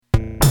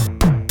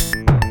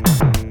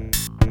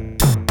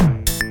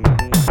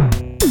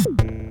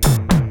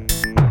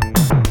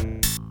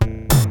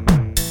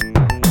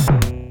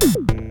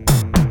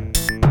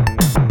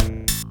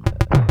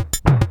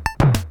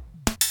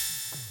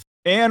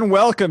And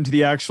welcome to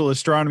the Actual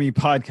Astronomy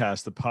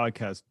Podcast, the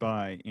podcast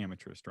by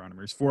amateur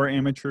astronomers. For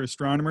amateur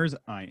astronomers,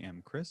 I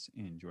am Chris,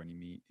 and joining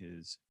me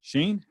is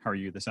Shane. How are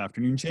you this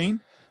afternoon, Shane?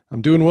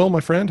 I'm doing well,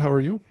 my friend. How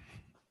are you?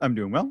 I'm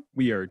doing well.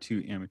 We are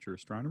two amateur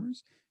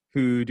astronomers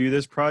who do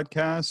this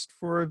podcast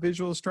for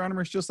visual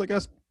astronomers just like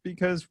us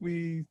because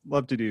we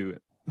love to do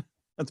it.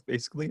 That's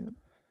basically it.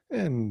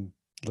 And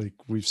like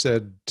we've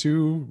said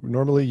too,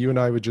 normally you and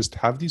I would just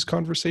have these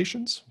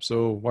conversations.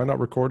 So why not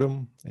record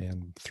them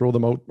and throw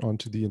them out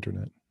onto the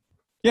internet?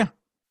 Yeah,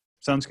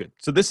 sounds good.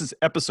 So this is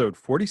episode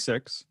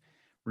 46.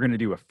 We're going to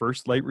do a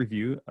first light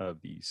review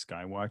of the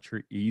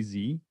Skywatcher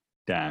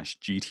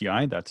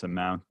AZ-GTI. That's a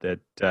mount that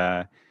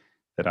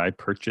I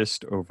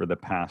purchased over the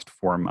past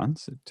 4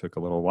 months. It took a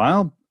little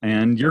while.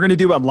 And you're going to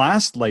do a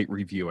last light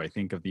review, I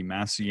think, of the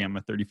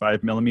Masuyama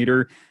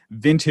 35mm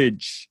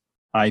vintage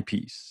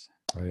eyepiece.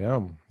 I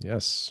am,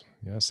 yes.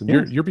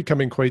 And you're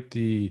becoming quite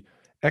the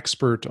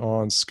expert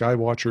on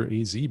Skywatcher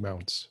AZ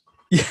mounts.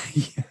 Yeah.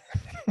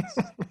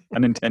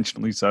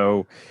 Unintentionally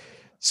so.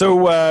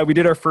 So we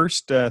did our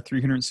first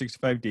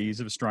 365 Days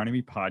of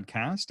Astronomy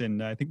podcast,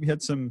 and I think we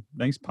had some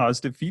nice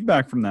positive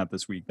feedback from that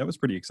this week. That was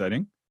pretty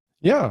exciting.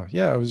 Yeah,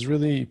 it was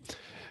really...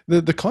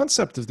 The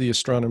concept of the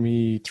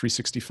Astronomy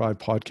 365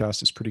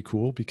 podcast is pretty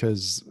cool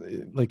because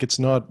like it's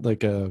not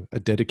like a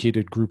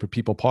dedicated group of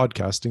people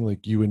podcasting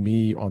like you and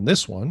me on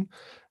this one.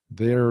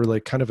 They're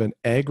like kind of an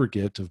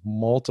aggregate of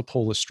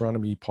multiple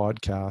astronomy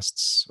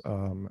podcasts.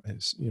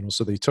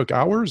 So they took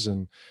ours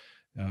and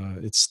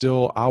it's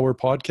still our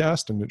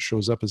podcast and it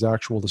shows up as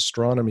actual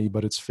astronomy,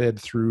 but it's fed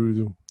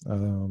through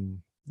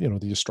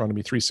the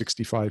Astronomy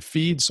 365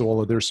 feed, so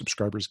all of their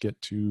subscribers get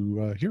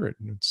to hear it.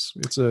 And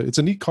it's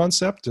a neat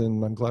concept,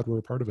 and I'm glad we're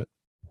a part of it.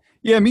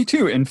 Yeah, me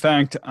too. In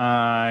fact,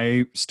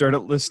 I started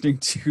listening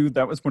to,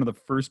 that was one of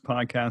the first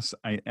podcasts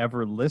I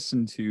ever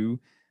listened to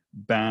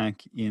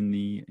back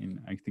in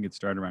I think it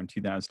started around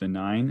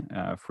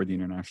 2009 for the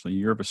International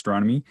Year of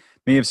Astronomy.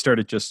 May have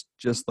started just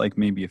like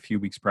maybe a few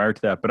weeks prior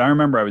to that, but I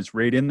remember I was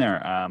right in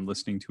there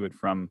listening to it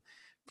from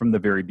the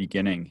very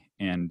beginning,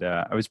 and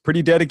I was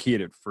pretty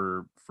dedicated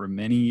for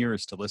many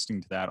years to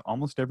listening to that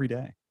almost every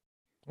day.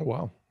 Oh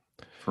wow!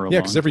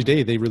 Yeah, because every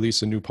day they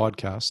release a new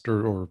podcast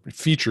or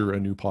feature a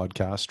new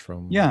podcast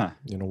from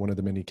one of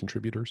the many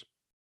contributors.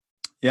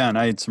 Yeah, and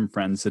I had some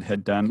friends that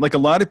had done, like a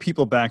lot of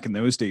people back in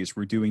those days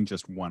were doing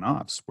just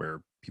one-offs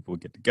where people would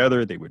get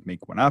together, they would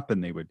make one up,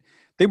 and they would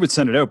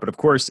send it out. But of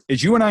course,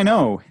 as you and I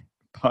know,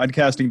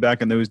 podcasting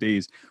back in those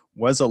days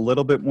was a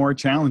little bit more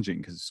challenging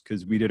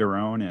because we did our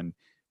own, and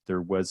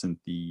there wasn't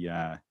the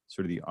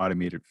sort of the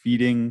automated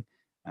feeding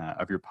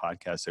of your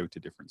podcast out to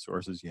different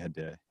sources. You had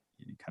to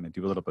kind of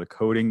do a little bit of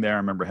coding there. I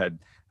remember I had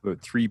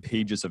about 3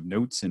 pages of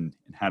notes and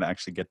how to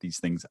actually get these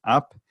things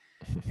up.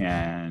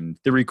 And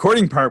the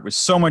recording part was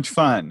so much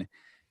fun.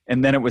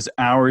 And then it was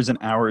hours and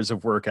hours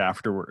of work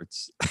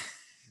afterwards.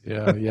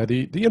 Yeah.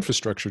 The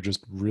infrastructure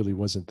just really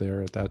wasn't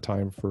there at that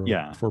time for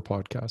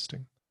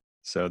podcasting.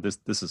 So this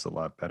is a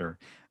lot better.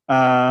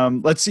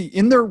 Let's see.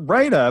 In their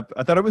write-up,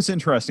 I thought it was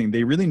interesting.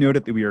 They really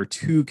noted that we are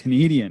 2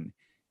 Canadian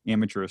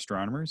amateur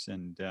astronomers.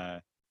 And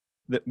that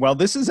while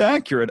this is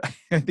accurate,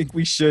 I think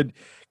we should,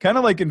 kind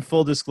of like in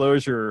full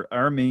disclosure,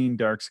 our main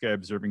dark sky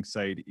observing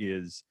site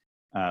is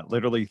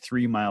literally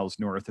 3 miles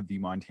north of the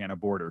Montana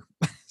border.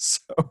 So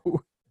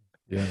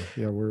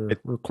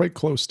we're quite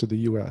close to the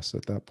U.S.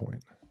 at that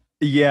point.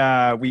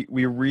 Yeah, we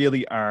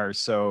really are.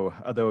 So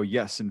although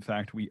yes, in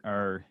fact, we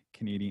are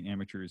Canadian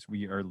amateurs,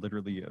 we are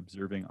literally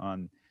observing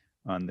on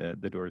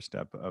the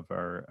doorstep of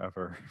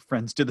our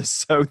friends to the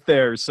south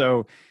there.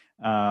 So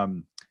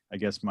I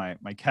guess my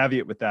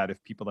caveat with that,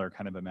 if people are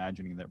kind of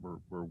imagining that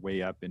we're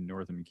way up in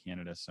northern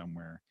Canada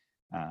somewhere,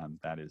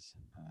 that is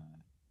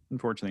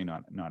unfortunately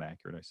not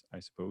accurate, I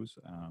suppose.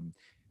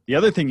 The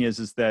other thing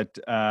is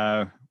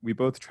that we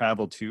both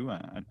traveled to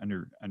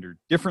under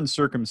different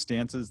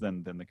circumstances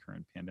than the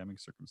current pandemic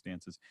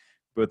circumstances.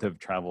 Both have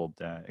traveled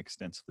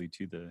extensively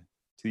to the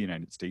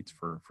United States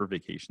for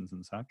vacations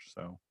and such.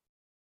 So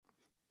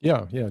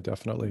yeah,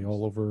 definitely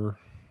all over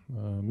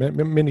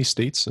many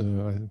states.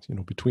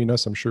 Between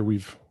us, I'm sure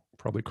we've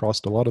probably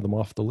crossed a lot of them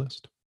off the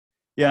list.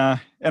 Yeah,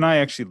 and I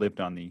actually lived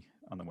on the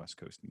West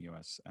Coast in the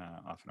U.S.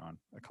 Off and on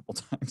a couple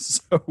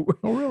times. So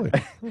oh, really?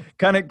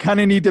 kind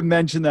of need to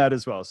mention that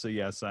as well. So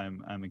yes,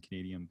 I'm a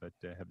Canadian, but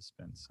have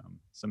spent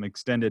some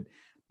extended,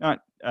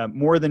 not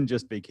more than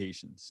just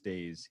vacation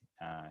stays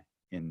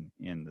in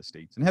the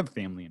States, and have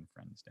family and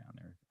friends down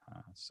there.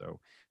 So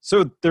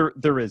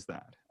there is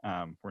that.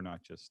 We're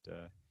not just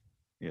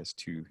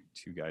two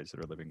guys that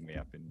are living way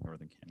up in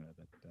northern Canada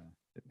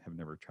that have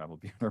never traveled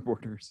beyond our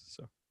borders.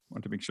 So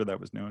want to make sure that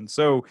was known.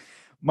 So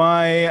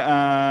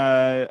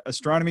my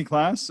astronomy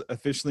class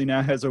officially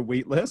now has a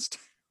wait list,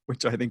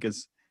 which I think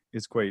is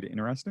quite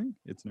interesting.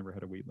 It's never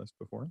had a wait list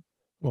before.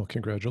 Well,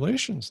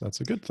 congratulations.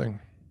 That's a good thing.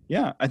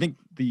 Yeah, I think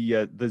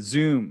the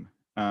Zoom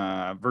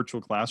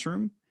virtual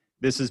classroom,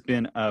 this has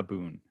been a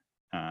boon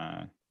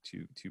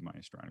to my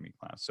astronomy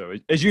class. So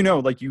as you know,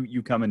 like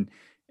you come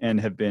and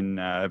have been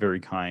a very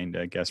kind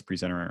guest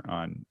presenter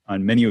on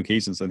many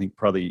occasions. I think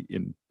probably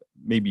in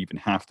maybe even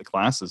half the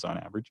classes on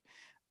average.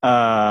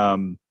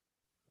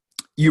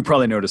 You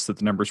probably noticed that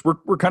the numbers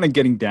were kind of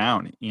getting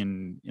down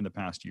in the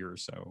past year or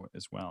so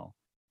as well.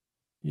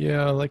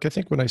 Yeah, like I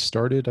think when I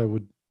started, I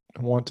would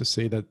want to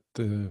say that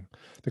the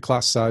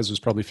class size was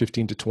probably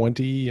 15 to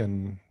 20,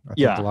 and I think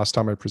the Yeah. last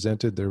time I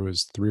presented there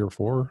was 3 or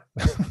 4.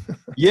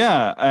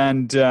 Yeah,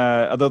 and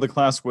although the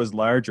class was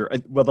larger,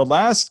 well, the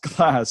last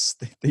class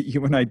that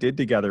you and I did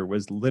together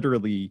was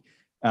literally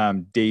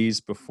days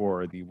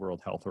before the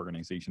World Health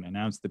Organization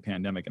announced the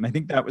pandemic, and I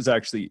think that was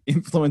actually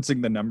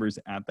influencing the numbers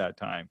at that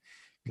time,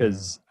 Yeah.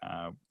 because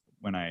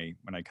when I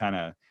kind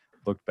of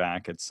look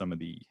back at some of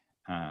the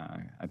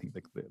I think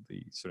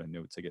the sort of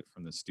notes I get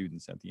from the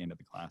students at the end of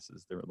the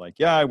classes, they were like,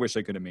 "Yeah, I wish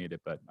I could have made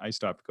it, but I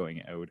stopped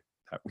going out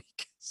that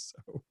week."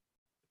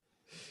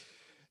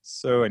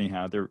 So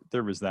anyhow,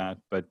 there was that.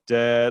 But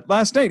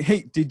last night,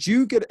 hey, did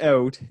you get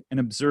out and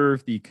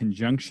observe the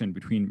conjunction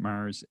between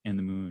Mars and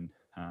the Moon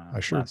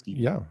last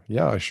evening?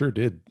 I sure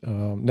did.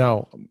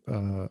 Now,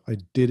 I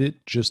did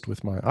it just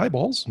with my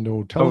eyeballs, no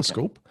Okay.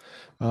 telescope.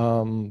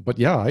 But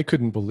yeah, I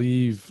couldn't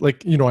believe,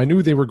 like, I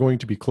knew they were going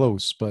to be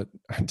close, but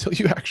until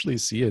you actually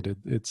see it,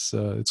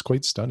 it's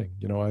quite stunning.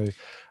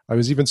 I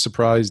was even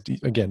surprised,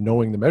 again,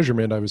 knowing the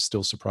measurement, I was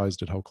still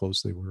surprised at how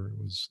close they were.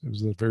 It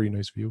was a very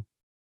nice view.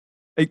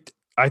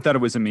 I thought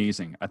it was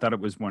amazing. I thought it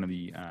was one of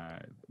the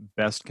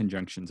best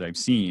conjunctions I've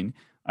seen.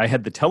 I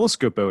had the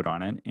telescope out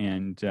on it,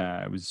 and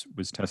I was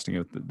testing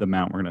out the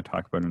mount we're going to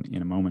talk about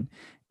in a moment,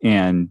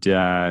 and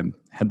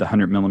had the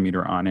 100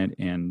 mm on it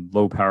and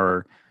low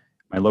power,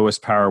 my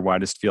lowest power,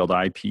 widest field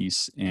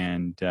eyepiece,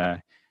 and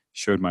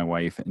showed my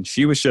wife, and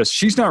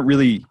she's not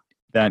really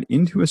that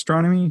into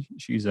astronomy.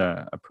 She's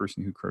a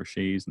person who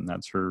crochets, and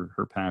that's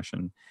her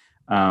passion.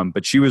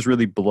 But she was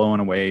really blown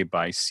away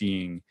by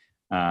seeing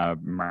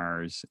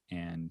Mars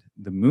and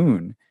the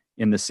Moon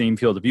in the same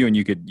field of view, and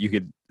you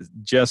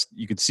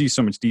could see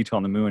so much detail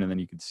on the Moon, and then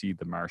you could see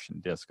the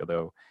Martian disk.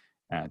 Although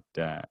at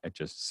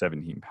just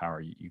 17 power,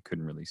 you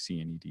couldn't really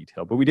see any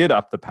detail. But we did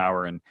up the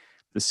power, and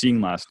the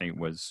seeing last night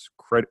was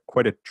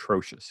quite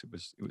atrocious. It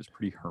was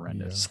pretty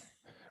horrendous.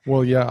 Yeah.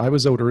 Well, yeah, I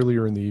was out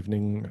earlier in the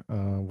evening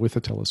with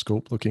a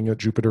telescope looking at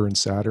Jupiter and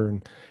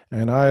Saturn,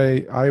 and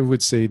I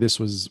would say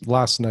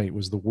last night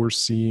was the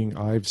worst seeing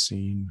I've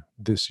seen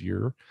this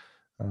year.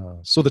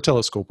 So the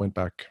telescope went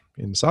back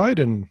inside,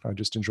 and I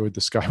just enjoyed the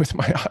sky with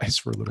my eyes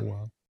for a little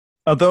while.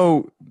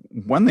 Although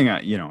one thing I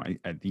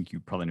think you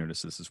probably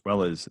noticed this as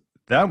well is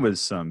that was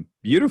some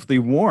beautifully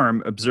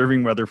warm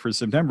observing weather for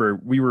September.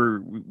 We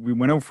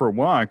went out for a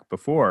walk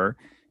before,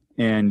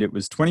 and it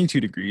was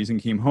 22 degrees,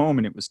 and came home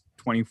and it was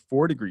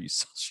 24 degrees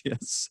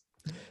Celsius.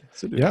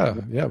 So Yeah,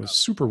 it was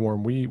super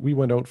warm. We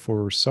went out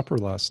for supper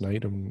last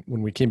night, and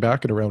when we came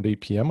back at around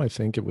 8 p.m., I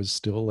think it was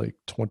still like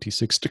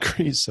 26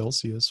 degrees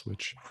Celsius,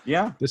 which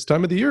yeah, this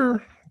time of the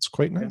year, it's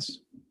quite nice.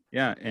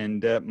 yeah,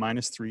 and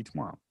 -3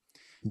 tomorrow.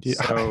 Yeah.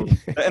 So,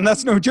 and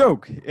that's no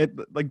joke.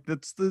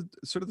 That's the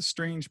sort of the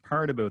strange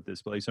part about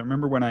this place. I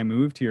remember when I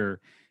moved here,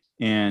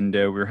 and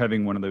we were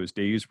having one of those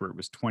days where it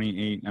was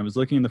 28, and I was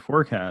looking in the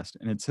forecast,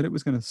 and it said it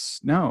was going to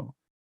snow,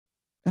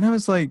 and I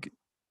was like,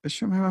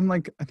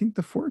 I think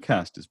the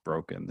forecast is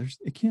broken.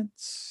 It can't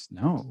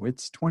snow.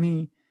 It's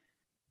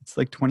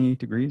like 28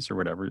 degrees or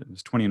whatever. It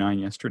was 29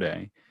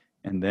 yesterday,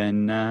 and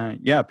then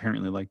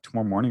apparently like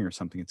tomorrow morning or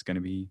something, it's going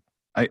to be.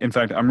 In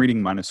fact, I'm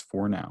reading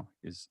 -4 now.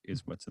 Is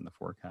what's in the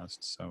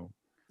forecast. So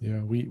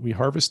Yeah, we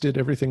harvested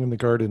everything in the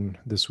garden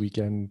this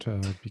weekend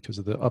because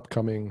of the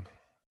upcoming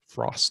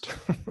frost.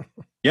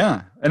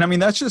 yeah, and I mean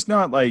that's just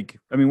not like,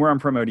 I mean, where I'm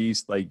from out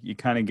east, like you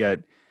kind of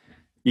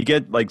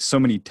get like so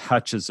many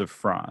touches of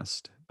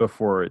frost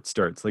before it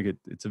starts. Like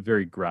it's a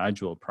very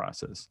gradual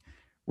process.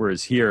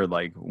 Whereas here,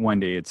 like one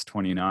day it's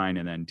 29,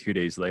 and then 2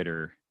 days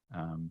later,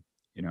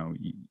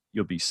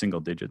 you'll be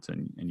single digits,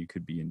 and you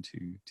could be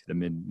into the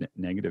mid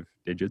negative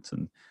digits.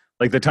 And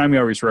like the time we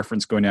always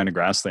reference going down to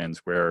grasslands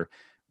where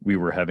we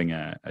were having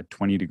a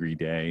 20-degree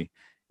day,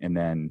 and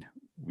then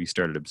we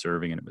started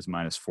observing, and it was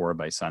 -4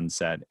 by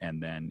sunset,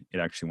 and then it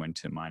actually went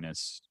to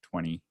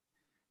 -20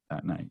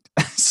 that night.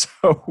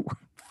 So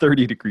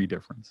 30-degree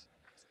difference.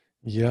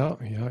 Yeah.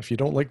 If you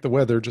don't like the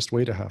weather, just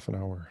wait a half an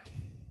hour.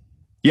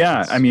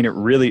 Yeah, I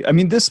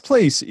mean, this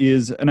place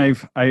is, and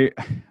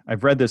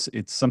I've read this,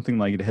 it's something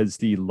like it has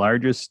the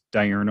largest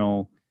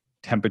diurnal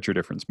temperature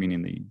difference,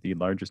 meaning the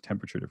largest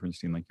temperature difference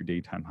between like your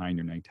daytime high and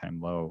your nighttime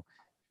low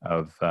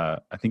of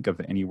I think of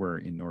anywhere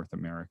in North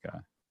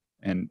America.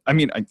 And I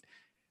mean,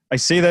 I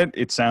say that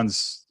it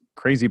sounds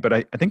crazy, but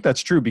I think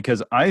that's true,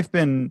 because I've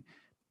been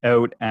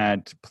out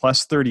at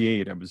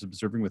 +38. I was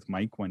observing with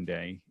Mike one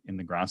day in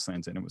the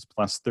grasslands, and it was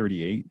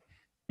 +38.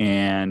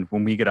 And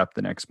when we get up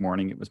the next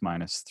morning, it was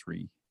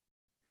 -3.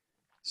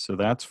 So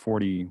that's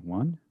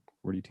 41,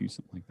 42,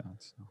 something like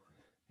that. So.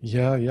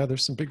 Yeah,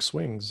 there's some big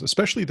swings,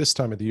 especially this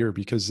time of the year,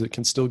 because it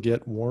can still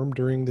get warm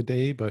during the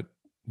day, but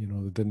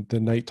the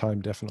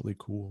nighttime definitely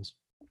cools.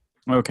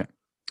 Okay.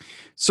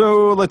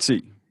 So let's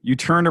see. You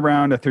turned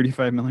around a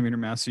 35 mm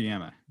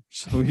Masuyama.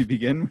 Shall we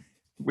begin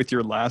with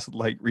your last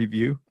light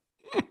review?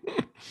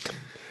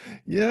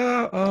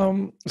 Yeah,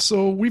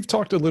 so we've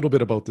talked a little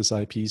bit about this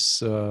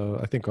eyepiece,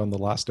 I think on the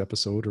last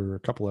episode or a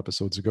couple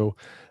episodes ago.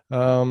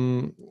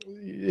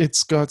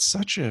 It's got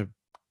such a,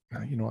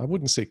 I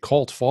wouldn't say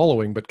cult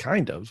following, but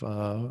kind of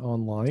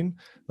online.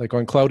 Like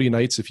on cloudy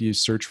nights, if you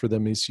search for the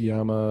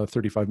Masuyama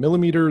 35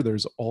 millimeter,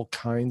 there's all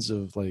kinds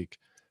of like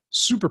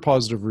super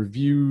positive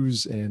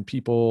reviews and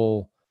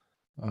people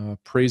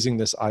praising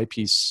this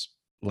eyepiece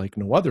like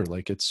no other.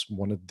 Like it's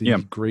one of Yeah.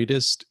 the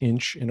greatest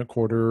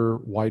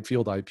 1.25" wide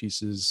field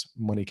eyepieces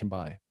money can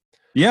buy.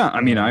 Yeah.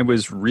 I mean, I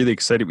was really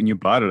excited when you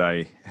bought it.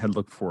 I had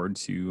looked forward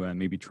to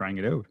maybe trying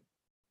it out.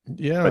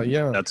 Yeah, But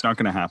yeah. that's not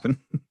going to happen.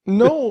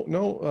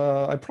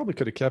 No. I probably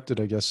could have kept it,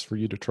 I guess, for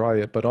you to try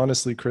it. But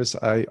honestly, Chris,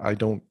 I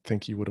don't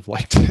think you would have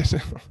liked it.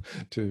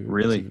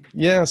 Really?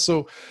 Yeah.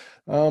 So,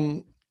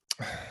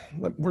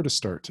 where to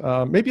start?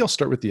 Maybe I'll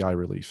start with the eye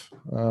relief.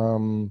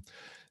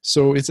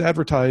 So it's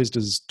advertised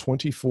as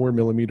 24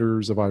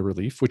 millimeters of eye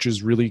relief, which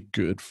is really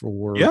good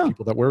for Yeah.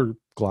 people that wear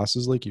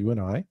glasses like you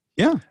and I.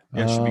 Yeah.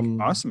 Yeah. It should be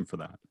awesome for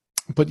that.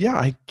 But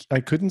yeah, I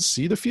couldn't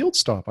see the field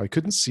stop. I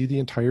couldn't see the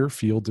entire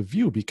field of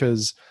view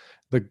because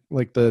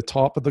the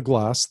top of the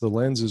glass, the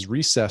lens is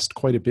recessed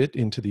quite a bit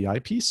into the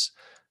eyepiece.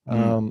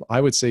 I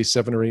would say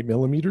 7 or 8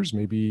 millimeters,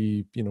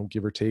 maybe,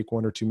 give or take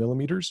 1 or 2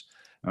 millimeters.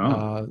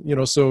 Oh.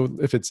 So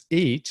if it's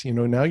 8,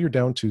 now you're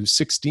down to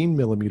 16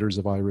 millimeters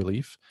of eye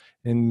relief.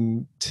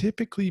 And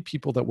typically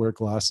people that wear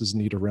glasses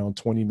need around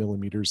 20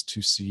 millimeters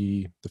to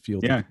see the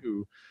field of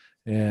view.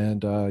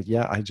 And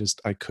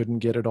I couldn't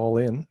get it all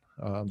in.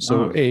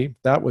 A,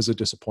 that was a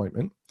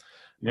disappointment.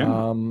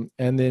 Yeah.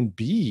 And then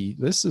B,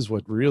 this is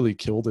what really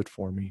killed it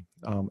for me.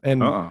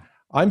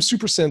 I'm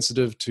super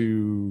sensitive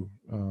to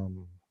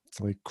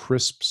like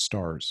crisp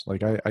stars.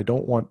 Like I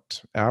don't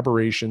want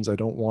aberrations. I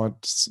don't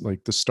want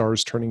like the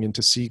stars turning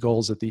into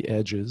seagulls at the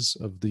edges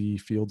of the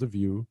field of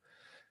view.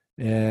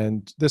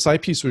 And this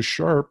eyepiece was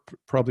sharp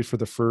probably for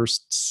the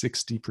first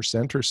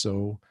 60% or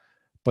so.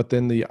 But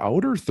then the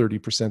outer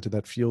 30% of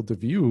that field of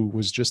view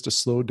was just a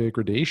slow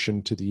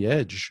degradation to the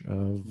edge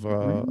of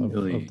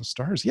the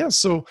stars. Yeah.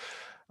 So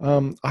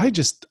I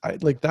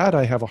like that.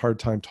 I have a hard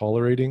time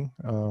tolerating,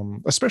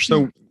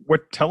 especially. So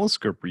what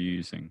telescope were you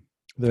using?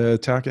 The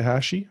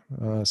Takahashi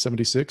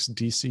 76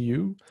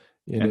 DCU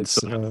in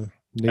its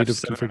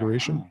native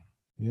configuration.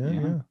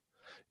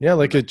 Yeah.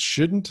 Like it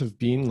shouldn't have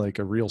been like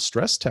a real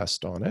stress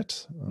test on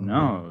it.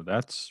 No,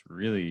 that's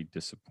really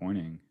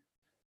disappointing.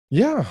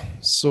 Yeah,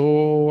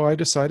 so I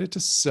decided to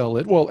sell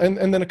it. Well, and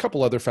then a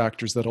couple other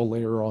factors that I'll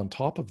layer on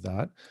top of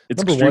that.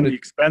 It's extremely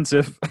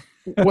expensive.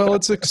 Well,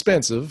 it's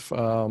expensive,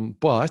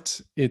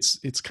 but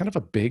it's kind of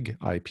a big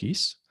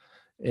eyepiece,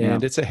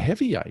 and it's a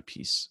heavy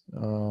eyepiece.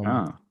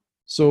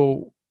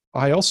 So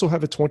I also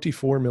have a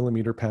 24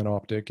 millimeter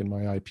panoptic in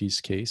my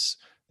eyepiece case.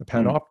 The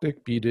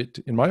panoptic beat it,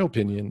 in my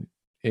opinion,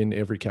 in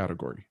every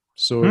category.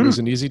 So it was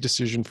an easy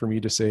decision for me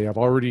to say, I've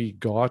already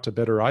got a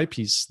better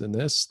eyepiece than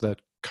this that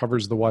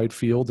covers the wide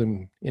field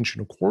in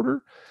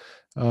 1.25".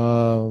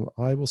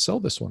 I will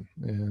sell this one,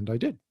 and I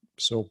did.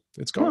 So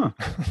it's gone.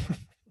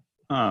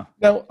 Now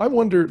I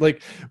wonder,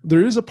 like,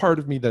 there is a part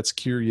of me that's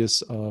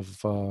curious of,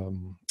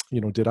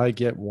 did I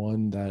get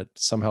one that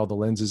somehow the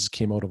lenses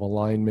came out of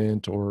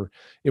alignment, or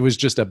it was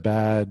just a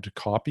bad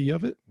copy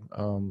of it?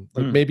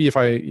 Maybe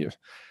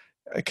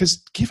because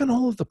given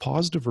all of the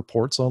positive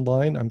reports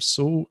online, I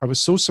was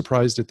so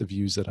surprised at the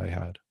views that I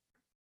had.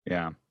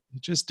 Yeah,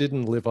 it just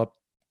didn't live up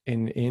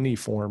in any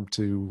form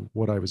to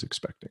what I was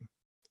expecting.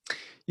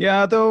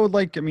 Yeah, though,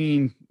 like, I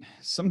mean,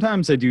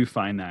 sometimes I do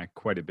find that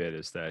quite a bit,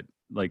 is that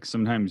like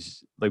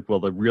sometimes like, well,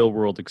 the real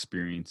world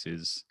experience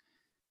is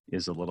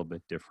a little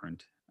bit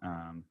different.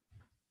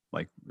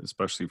 Like,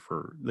 especially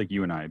for like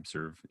you and I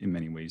observe in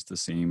many ways the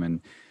same,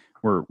 and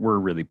we're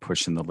really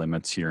pushing the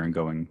limits here and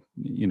going,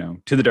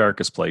 to the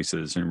darkest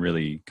places and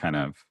really kind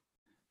of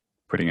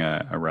putting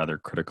a rather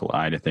critical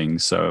eye to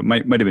things. So it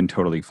might have been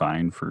totally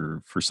fine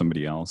for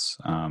somebody else.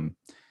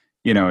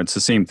 It's the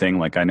same thing.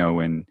 Like, I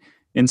know in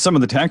some of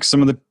the texts,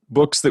 some of the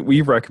books that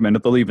we've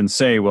recommended, they'll even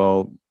say,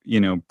 well,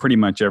 pretty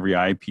much every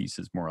eyepiece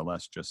is more or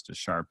less just as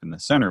sharp in the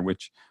center,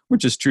 which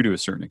is true to a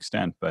certain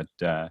extent. But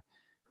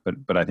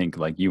I think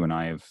like you and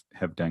I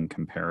have done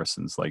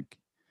comparisons. Like,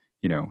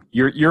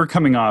 you're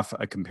coming off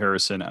a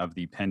comparison of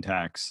the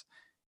Pentax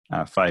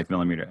 5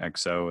 millimeter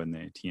XO and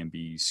the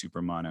TMB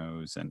Super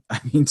Monos, and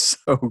I mean,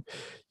 so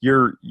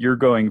you're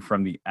going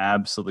from the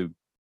absolute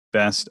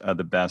best of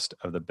the best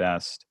of the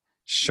best,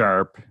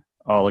 sharp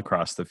all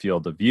across the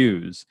field of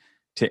views,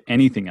 to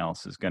anything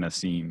else is going to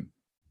seem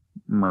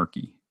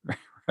murky,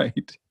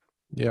 right?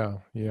 Yeah.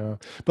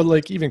 But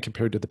like, even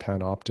compared to the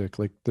Panoptic,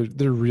 like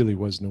there really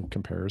was no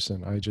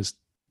comparison.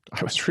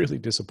 I was really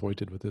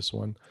disappointed with this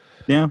one.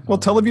 Yeah. Well,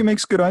 TeleVue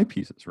makes good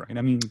eyepieces, right?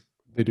 I mean,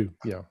 they do.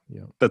 Yeah.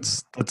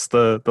 That's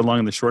the long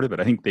and the short of it.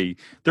 I think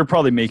they're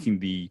probably making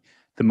the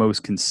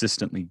most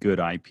consistently good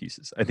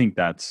eyepieces. I think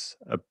that's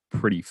a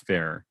pretty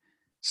fair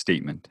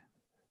statement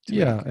to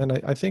Yeah, make. and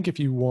I think if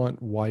you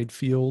want wide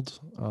field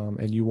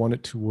and you want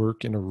it to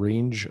work in a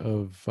range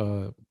of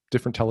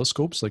different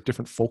telescopes, like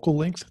different focal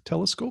length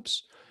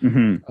telescopes,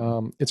 Hmm.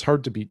 it's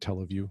hard to beat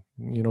Teleview.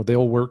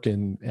 They'll work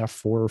in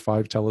f4 or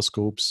 5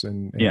 telescopes Yeah,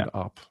 and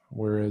up,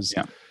 whereas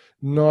yeah,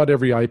 not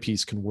every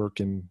eyepiece can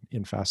work in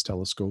fast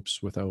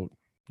telescopes without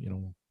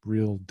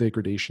real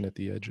degradation at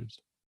the edges.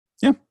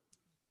 yeah.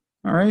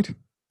 All right.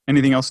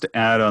 Anything else to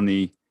add on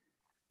the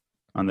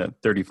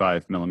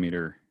 35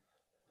 millimeter?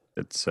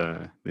 That's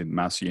the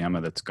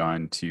Masuyama that's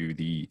gone to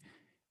the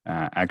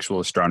actual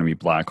astronomy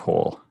black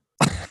hole.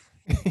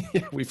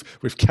 Yeah, we've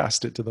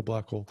cast it to the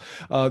black hole.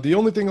 The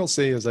only thing I'll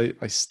say is I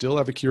still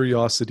have a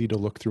curiosity to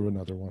look through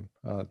another one,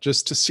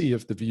 just to see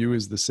if the view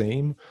is the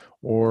same,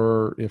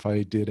 or if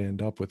I did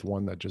end up with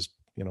one that just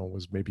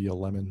was maybe a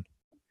lemon.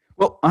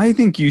 Well, I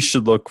think you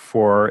should look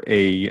for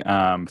a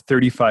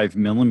 35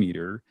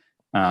 millimeter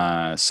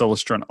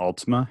Celestron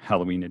Ultima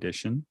Halloween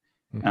edition,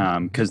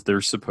 Hmm. because they're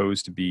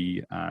supposed to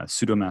be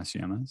pseudo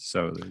Masuyama,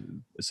 so they're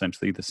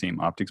essentially the same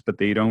optics, but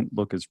they don't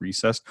look as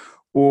recessed.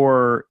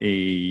 Or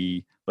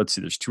let's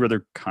see, there's two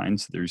other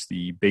kinds. There's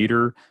the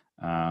Bader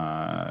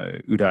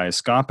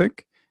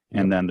Udaioscopic,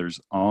 Yep. and then there's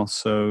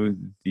also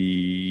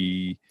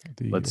The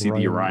let's see,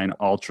 the Orion. Orion Yep.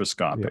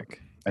 Ultrascopic.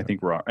 I Yep.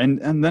 think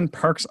and then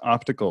Park's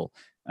Optical.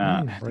 I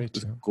think it Right.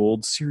 was Yeah.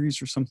 Gold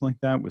Series or something like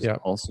that, was Yeah.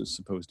 also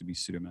supposed to be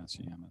pseudo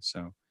Masuyama.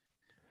 So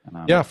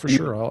Yeah, for anyway,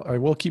 sure. I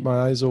will keep my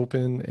eyes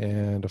open,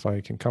 and if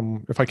I can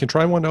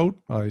try one out,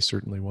 I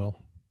certainly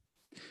will.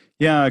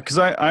 yeah, because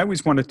I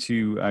always wanted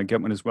to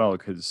get one as well,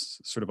 because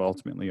sort of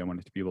ultimately I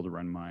wanted to be able to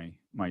run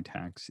my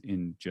tax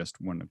in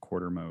just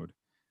 1.25 mode,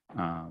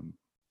 um,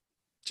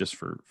 just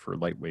for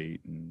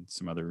lightweight and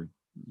some other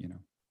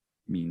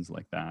means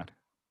like that.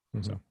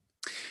 Hmm. So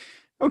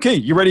okay,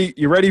 you ready?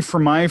 You ready for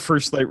my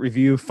first light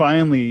review?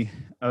 Finally,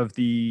 of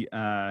the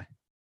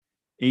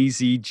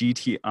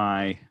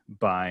AZ-GTI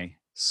by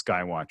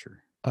Skywatcher.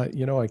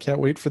 I can't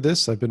wait for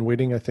this. I've been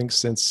waiting, I think,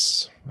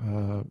 since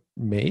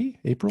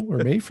April or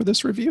May for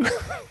this review.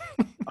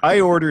 I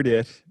ordered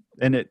it,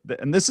 and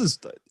this is,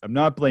 I'm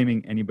not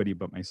blaming anybody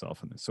but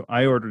myself on this. So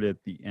I ordered it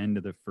at the end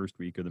of the first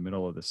week or the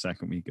middle of the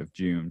second week of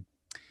June,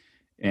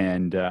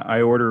 and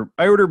I order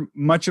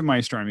much of my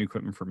astronomy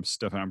equipment from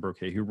Stefan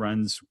Broquet, who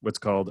runs what's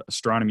called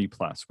Astronomy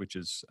Plus, which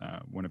is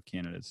one of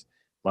Canada's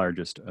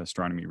largest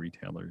astronomy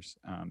retailers.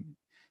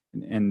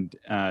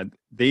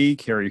 He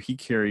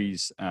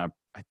carries,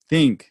 I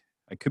think,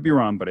 I could be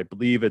wrong, but I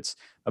believe it's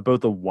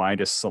about the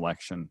widest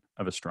selection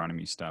of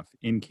astronomy stuff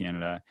in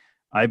Canada.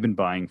 I've been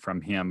buying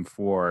from him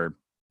for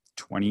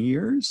 20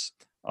 years.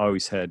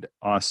 Always had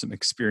awesome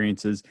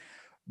experiences.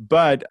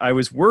 But I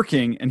was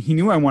working and he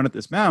knew I wanted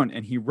this mount,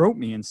 and he wrote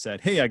me and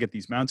said, "Hey, I get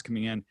these mounts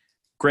coming in.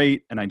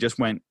 Great." And I just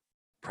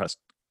pressed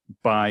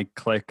buy,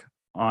 click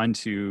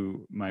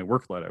onto my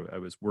workload. I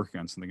was working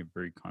on something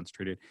very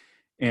concentrated,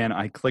 and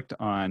I clicked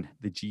on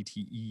the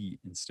GTE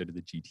instead of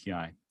the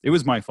GTI. It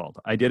was my fault.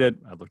 I did it.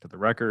 I looked at the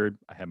record.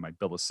 I had my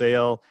bill of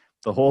sale,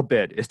 the whole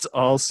bit. It's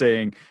all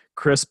saying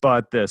Chris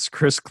bought this.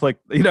 Chris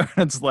clicked.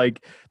 It's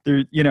like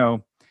there.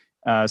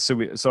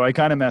 So I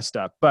kind of messed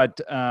up, but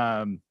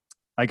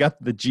I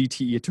got the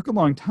GTE. It took a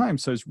long time,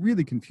 so I was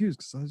really confused,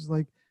 because I was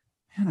like,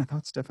 man, I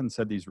thought Stefan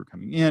said these were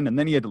coming in, and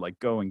then he had to like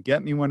go and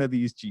get me one of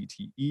these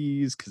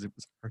GTEs because it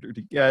was harder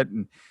to get.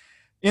 And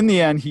in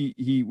the end, we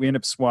ended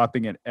up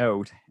swapping it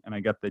out, and I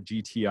got the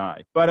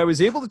GTI. But I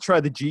was able to try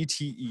the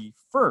GTE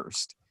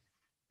first,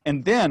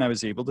 and then I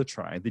was able to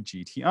try the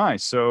GTI.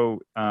 So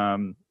I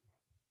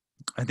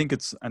think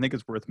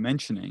it's worth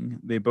mentioning.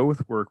 They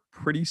both work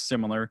pretty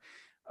similar,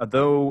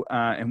 though.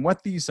 And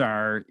what these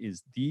are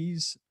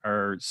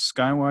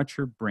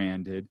Skywatcher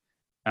branded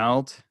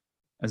alt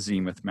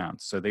azimuth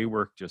mounts. So they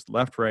work just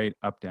left, right,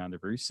 up, down. They're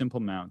very simple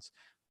mounts,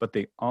 but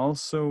they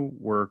also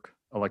work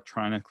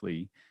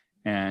electronically,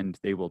 and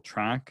they will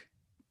track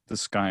the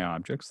sky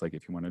objects. Like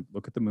if you want to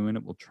look at the moon,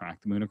 it will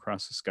track the moon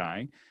across the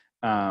sky,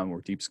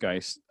 or deep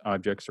sky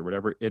objects or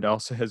whatever. It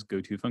also has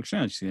go-to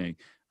functionality.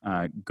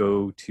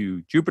 Go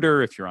to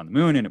Jupiter if you're on the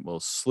moon, and it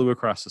will slew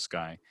across the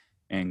sky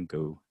and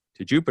go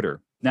to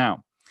Jupiter.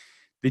 Now,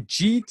 the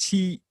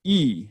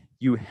GTE,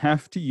 you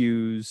have to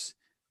use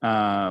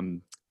a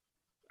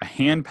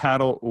hand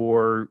paddle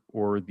or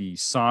the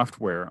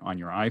software on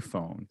your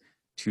iPhone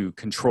to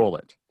control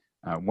it,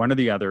 one or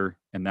the other,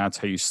 and that's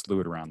how you slew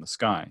it around the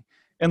sky.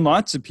 And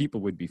lots of people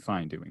would be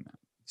fine doing that.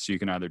 So you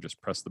can either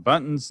just press the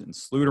buttons and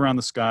slew it around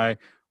the sky,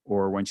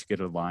 or once you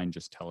get a line,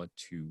 just tell it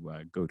to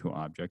go to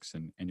objects,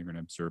 and you're going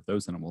to observe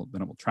those, and it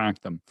will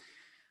track them.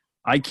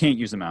 I can't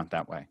use a mount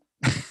that way.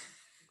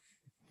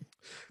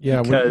 Yeah,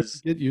 when you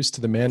Because get used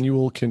to the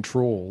manual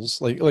controls,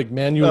 like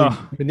manually uh,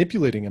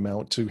 manipulating a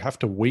mount, to have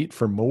to wait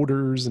for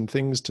motors and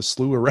things to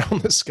slew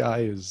around the sky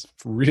is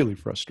really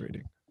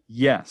frustrating.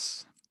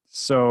 yes.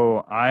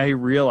 So I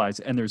realize,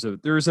 and there's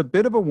a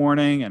bit of a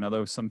warning, and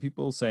although some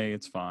people say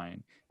it's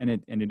fine, and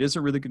it is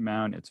a really good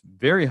mount, it's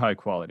very high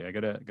quality. I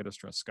gotta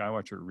stress,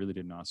 Skywatcher really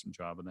did an awesome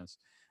job on this.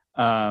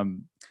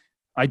 Um,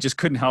 I just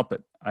couldn't help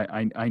it.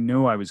 I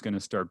know I was going to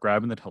start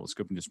grabbing the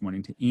telescope and just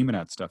wanting to aim it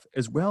at stuff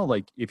as well.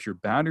 Like if your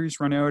batteries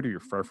run out or you're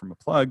far from a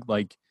plug,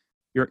 like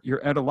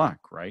you're out of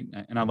luck, right?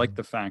 And I like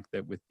the fact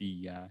that with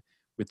the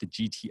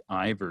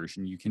GTI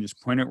version, you can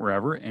just point it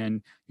wherever,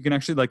 and you can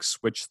actually like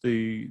switch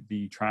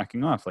the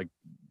tracking off. Like,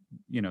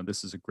 you know,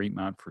 this is a great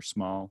mount for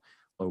small,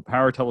 low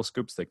power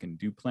telescopes that can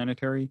do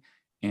planetary.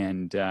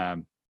 And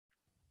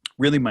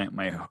really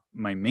my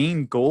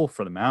main goal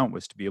for the mount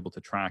was to be able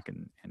to track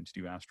and to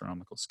do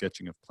astronomical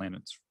sketching of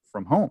planets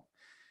from home.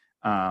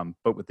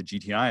 But with the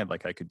GTI,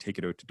 like I could take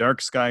it out to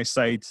dark sky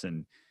sites,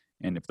 and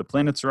if the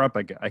planets are up,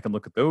 I can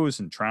look at those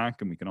and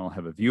track, and we can all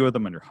have a view of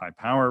them under high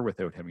power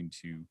without having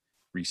to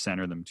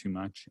recenter them too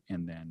much,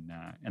 and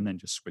then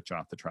just switch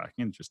off the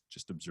tracking and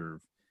just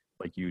observe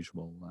like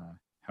usual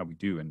how we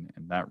do, and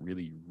that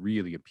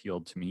really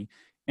appealed to me,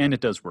 and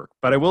it does work.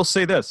 But I will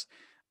say this.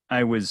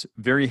 I was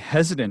very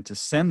hesitant to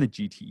send the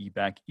GTE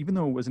back, even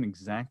though it wasn't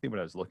exactly what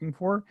I was looking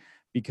for,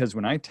 because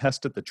when I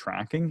tested the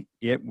tracking,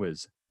 it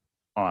was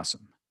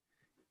awesome.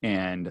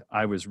 And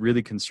I was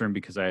really concerned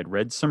because I had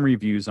read some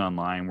reviews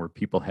online where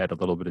people had a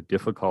little bit of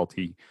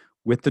difficulty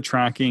with the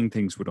tracking.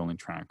 Things would only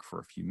track for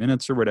a few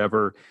minutes or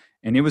whatever.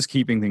 And it was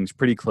keeping things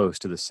pretty close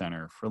to the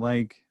center for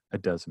like a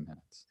dozen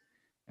minutes.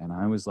 And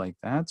I was like,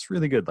 that's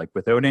really good. Like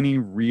without any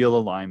real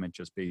alignment,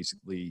 just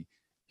basically,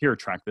 here,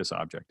 track this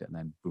object, and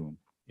then boom.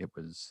 It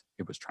was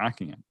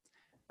tracking it.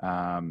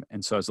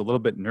 And so I was a little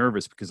bit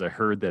nervous because I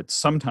heard that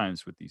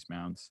sometimes with these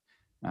mounts,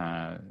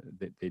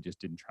 they just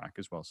didn't track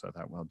as well. So I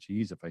thought, well,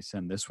 geez, if I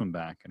send this one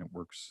back and it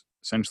works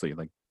essentially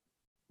like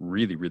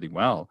really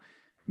well,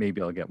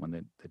 maybe I'll get one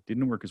that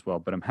didn't work as well.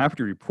 But I'm happy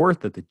to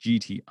report that the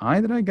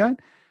GTI that I got,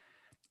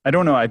 I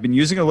don't know, I've been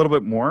using it a little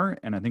bit more,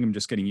 and I think I'm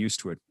just getting used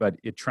to it, but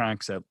it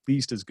tracks at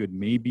least as good,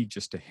 maybe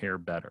just a hair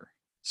better.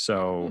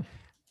 So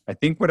I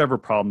think whatever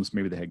problems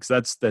maybe they had,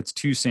 because that's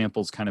two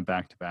samples kind of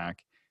back to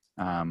back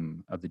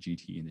of the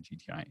GT and the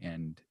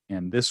GTI,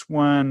 and this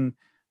one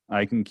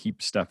I can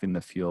keep stuff in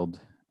the field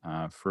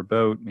for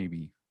about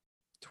maybe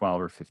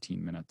 12 or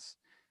 15 minutes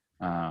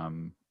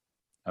of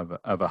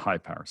a high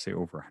power, say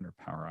over 100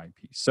 power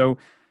eyepiece. So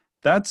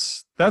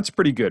that's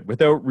pretty good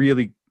without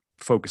really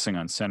focusing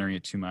on centering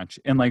it too much.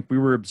 And like we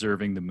were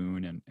observing the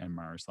moon and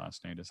Mars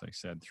last night, as I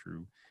said,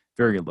 through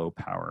very low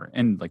power,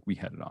 and like we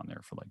had it on there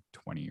for like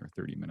 20 or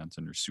 30 minutes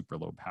under super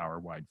low power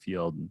wide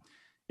field, and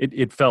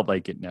it felt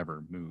like it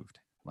never moved.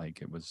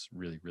 Like it was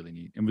really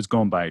neat. It was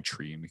going by a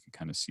tree, and we could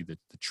kind of see the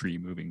tree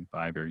moving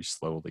by very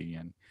slowly,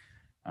 and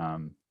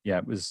yeah,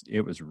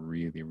 it was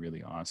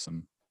really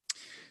awesome.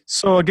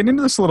 So I'll get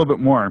into this a little bit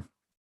more.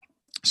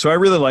 So I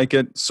really like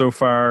it so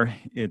far.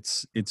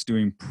 It's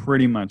doing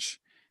pretty much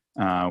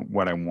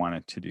what I want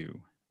it to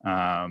do.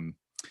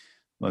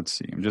 Let's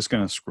see. I'm just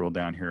going to scroll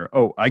down here.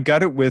 Oh, I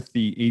got it with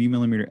the 80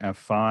 millimeter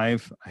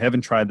f5. I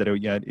haven't tried that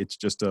out yet. It's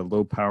just a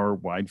low power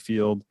wide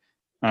field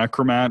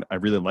chromat. I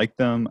really like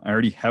them. I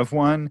already have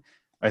one.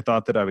 I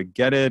thought that I would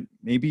get it.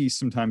 Maybe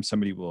sometime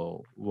somebody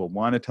will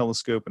want a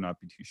telescope and not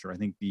be too sure. I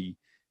think the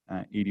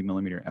 80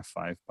 millimeter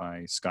f5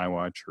 by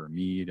Skywatch or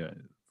Mead, a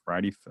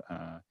variety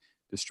of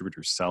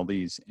distributors sell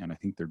these, and I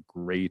think they're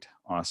great,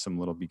 awesome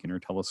little beginner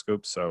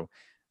telescopes. So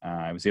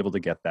I was able to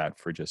get that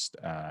for just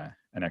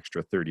an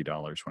extra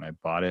 $30 when I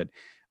bought it.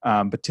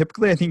 But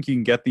typically, I think you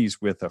can get these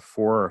with a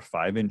 4 or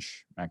 5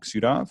 inch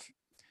Masuyama,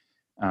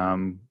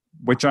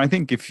 which I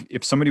think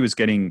if somebody was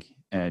getting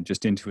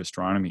just into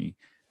astronomy,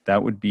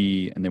 that would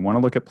be, and they want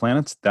to look at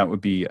planets, that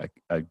would be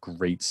a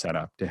great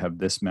setup to have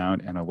this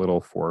mount and a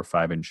little 4 or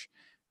 5 inch.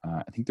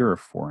 I think there are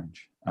 4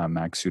 inch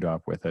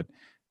Masuyama with it.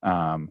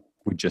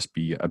 Would just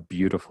be a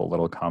beautiful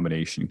little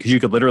combination, because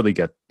you could literally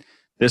get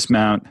this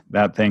mount,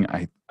 that thing.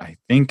 I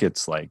think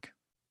it's like,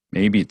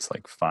 maybe it's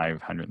like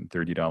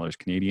 $530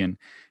 Canadian,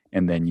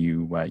 and then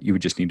you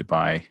would just need to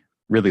buy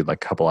really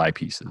like a couple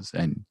eyepieces,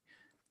 and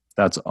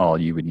that's all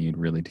you would need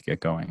really to get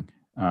going.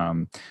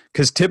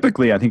 Because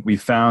typically, I think we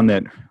found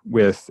that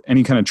with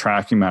any kind of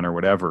tracking mount or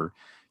whatever,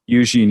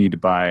 usually you need to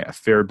buy a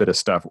fair bit of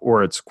stuff,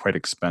 or it's quite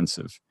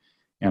expensive.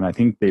 And I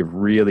think they've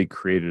really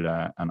created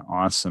an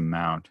awesome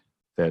mount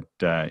that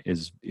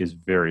is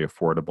very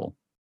affordable.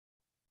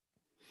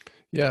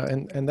 Yeah,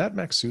 and that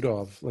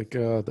Maksudov, like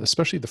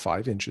especially the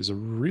 5 inch, is a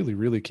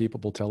really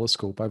capable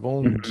telescope. I've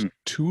owned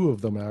two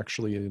of them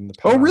actually in the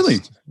past. Oh, really?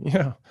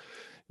 Yeah.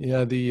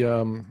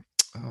 The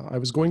I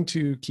was going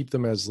to keep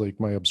them as like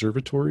my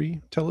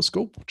observatory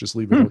telescope, just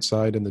leave it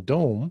outside in the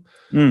dome.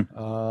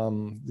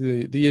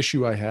 The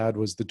issue I had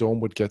was the dome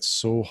would get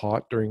so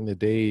hot during the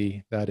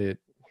day that it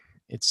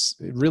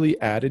really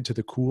added to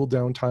the cool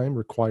down time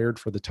required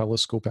for the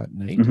telescope at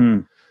night.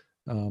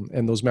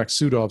 And those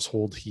Maksudovs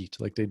hold heat,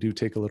 like they do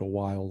take a little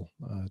while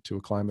to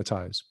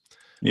acclimatize.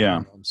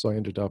 Yeah. So I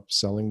ended up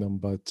selling them,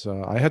 but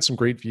I had some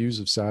great views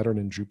of Saturn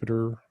and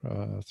Jupiter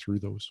through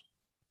those.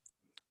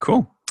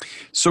 Cool.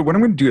 So what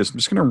I'm going to do is I'm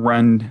just going to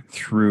run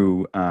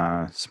through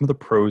some of the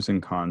pros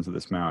and cons of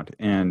this mount.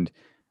 And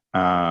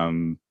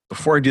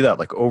before I do that,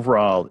 like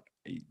overall,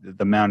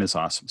 the mount is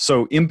awesome.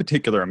 So in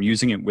particular, I'm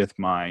using it with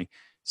my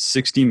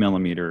 60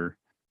 millimeter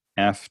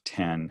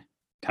f10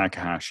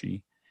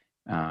 Takahashi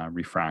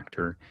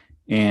refractor.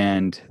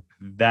 And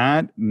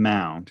that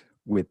mount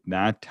with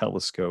that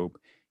telescope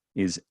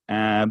is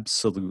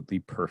absolutely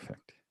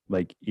perfect.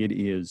 Like, it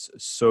is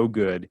so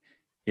good,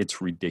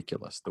 it's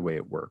ridiculous the way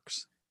it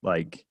works.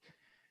 Like,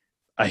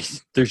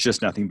 there's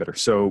just nothing better.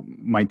 So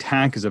my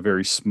TAC is a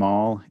very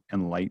small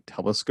and light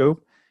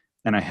telescope,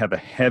 and I have a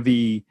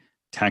heavy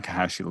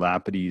Takahashi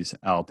Lapidus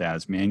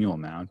Altaz manual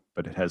mount,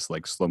 but it has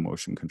like slow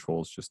motion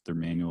controls, just their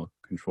manual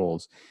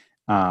controls.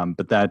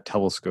 But that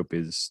telescope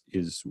is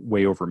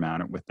way over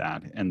mounted with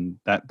that, and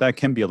that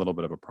can be a little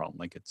bit of a problem.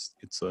 Like, it's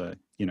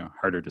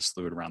harder to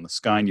slew it around the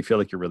sky, and you feel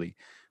like you're really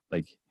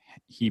like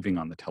heaving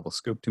on the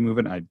telescope to move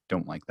it. I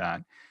don't like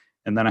that.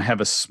 And then I have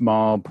a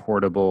small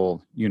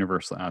portable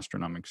Universal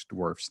Astronomics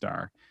Dwarf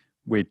Star,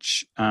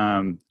 which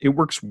it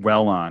works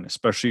well on,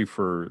 especially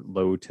for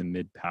low to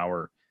mid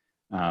power.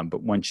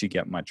 But once you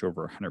get much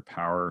over 100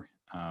 power,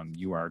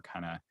 you are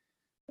kind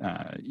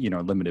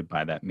of limited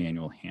by that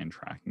manual hand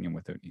tracking and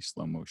without any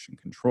slow motion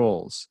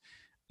controls.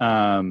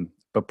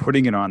 But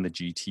putting it on the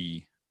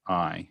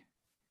GTI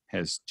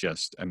has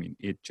just,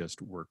 it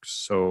just works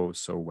so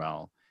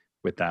well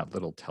with that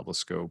little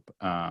telescope.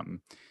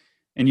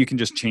 And you can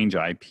just change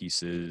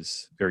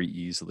eyepieces very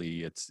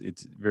easily. It's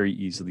very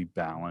easily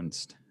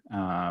balanced.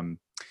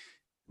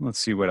 Let's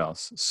see what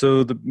else.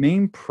 So the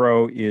main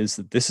pro is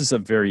that this is a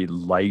very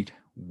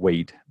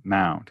lightweight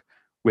mount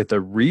with a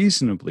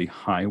reasonably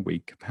high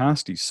weight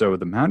capacity. So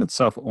the mount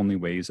itself only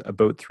weighs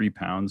about 3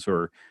 pounds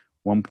or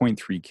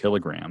 1.3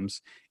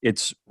 kilograms.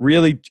 It's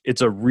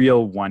a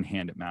real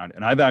one-handed mount.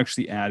 And I've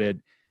actually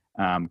added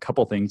a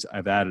couple things.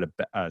 I've added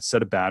a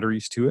set of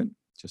batteries to it,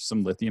 just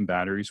some lithium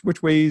batteries,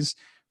 which weighs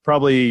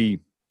probably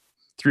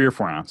 3 or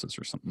 4 ounces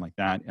or something like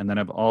that. And then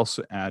I've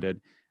also added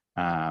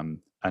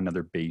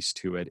another base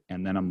to it.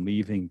 And then I'm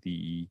leaving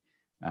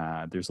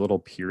there's a little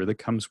pier that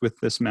comes with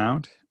this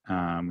mount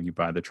when you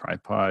buy the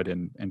tripod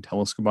and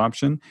telescope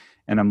option.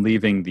 And I'm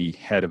leaving the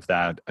head of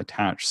that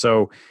attached.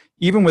 So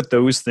even with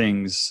those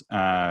things,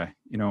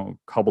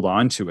 cobbled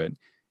onto it,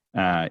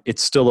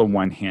 it's still a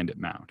one-handed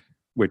mount,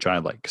 which I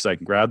like, because I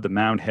can grab the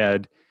mount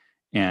head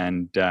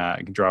and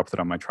I can drop it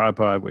on my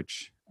tripod,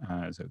 which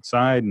is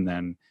outside, and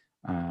then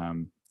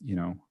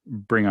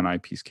bring an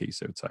eyepiece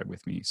case outside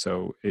with me.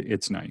 So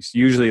it's nice.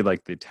 Usually,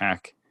 like the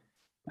TAC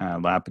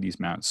Lapidus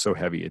mount, so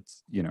heavy,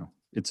 it's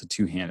a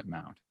two-handed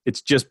mount.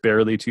 It's just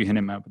barely a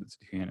two-handed mount, but it's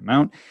a two-handed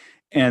mount.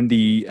 And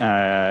the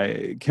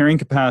carrying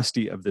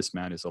capacity of this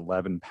mount is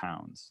 11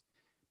 pounds.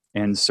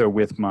 And so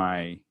with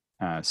my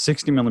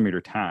 60 millimeter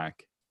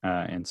TAC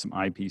and some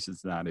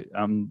eyepieces,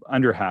 I'm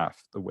under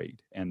half the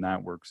weight, and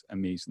that works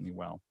amazingly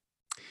well.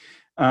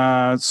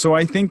 So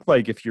I think,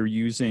 like, if you're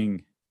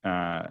using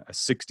a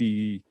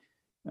 60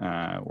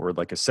 or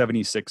like a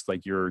 76,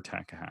 like your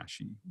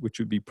Takahashi, which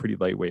would be pretty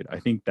lightweight, I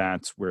think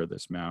that's where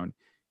this mount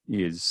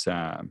is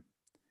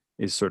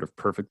sort of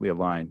perfectly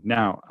aligned.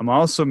 Now, I'm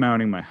also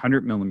mounting my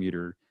 100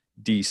 millimeter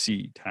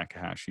DC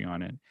Takahashi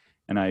on it,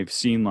 and I've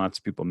seen lots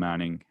of people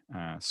mounting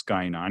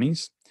Sky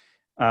 90s.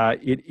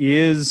 It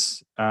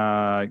is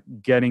I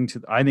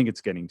think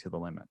it's getting to the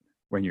limit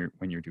when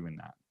you're doing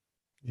that.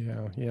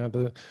 Yeah.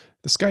 The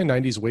Sky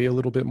 90s weigh a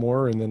little bit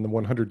more, and then the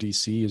 100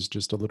 DC is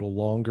just a little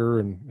longer.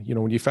 And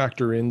when you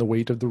factor in the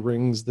weight of the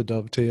rings, the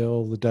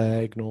dovetail, the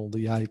diagonal,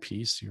 the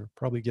eyepiece, you're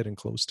probably getting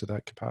close to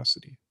that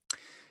capacity.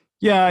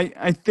 Yeah,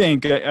 I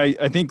think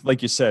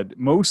like you said,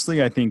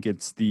 mostly I think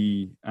it's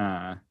the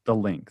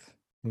length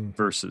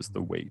versus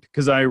the weight,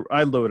 because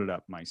I loaded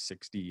up my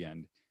 60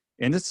 and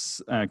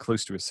it's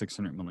close to a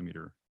 600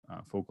 millimeter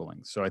focal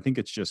length. So I think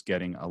it's just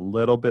getting a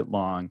little bit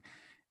long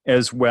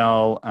as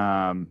well.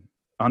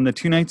 On the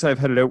 2 nights I've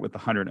headed out with the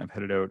 100, I've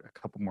headed out a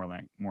couple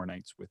more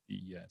nights with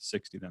the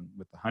 60 than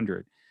with the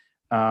 100.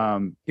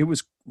 It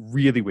was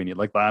really windy.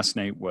 Like last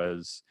night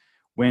was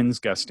winds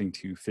gusting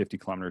to 50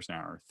 kilometers an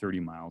hour,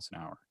 30 miles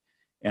an hour.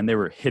 And they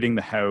were hitting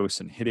the house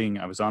and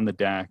I was on the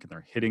deck, and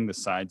they're hitting the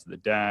sides of the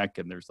deck,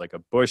 and there's like a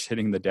bush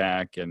hitting the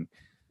deck, and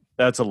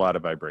that's a lot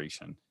of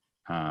vibration.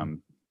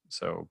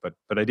 But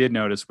I did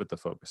notice with the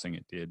focusing,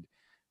 it did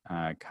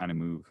kind of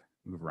move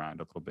around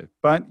a little bit.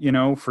 But,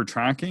 for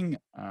tracking,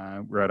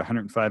 we're at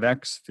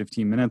 105x,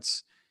 15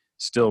 minutes,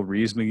 still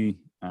reasonably,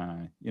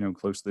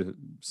 close to the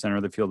center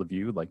of the field of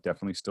view, like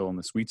definitely still in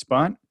the sweet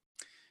spot.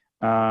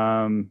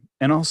 And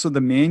also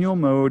the manual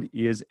mode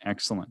is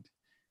excellent.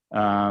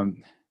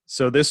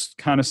 So this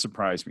kind of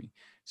surprised me.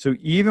 So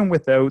even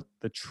without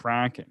the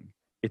tracking,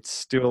 it's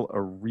still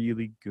a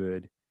really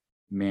good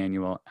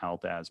manual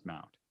Altaz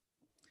mount.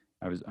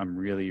 I'm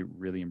really,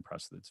 really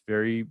impressed with it.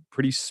 It's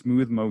pretty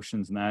smooth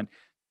motions in that.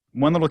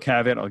 One little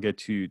caveat I'll get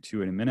to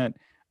in a minute.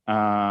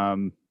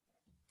 And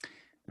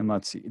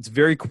let's see, it's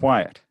very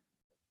quiet.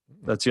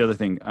 That's the other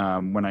thing.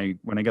 When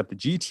I got the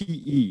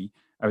GTE,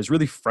 I was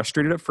really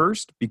frustrated at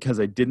first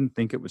because I didn't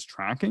think it was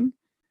tracking.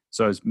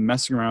 So I was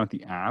messing around with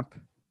the app,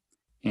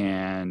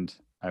 and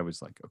I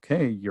was like,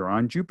 okay, you're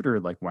on Jupiter.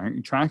 Like, why aren't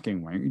you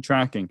tracking? Why aren't you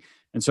tracking?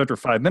 And so after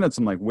 5 minutes,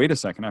 I'm like, wait a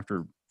second.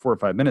 After 4 or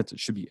 5 minutes, it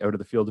should be out of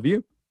the field of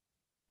view.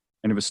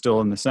 And it was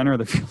still in the center of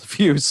the field of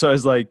view. So I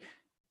was like,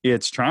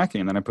 it's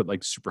tracking. And then I put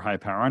like super high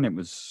power on. It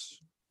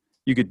was,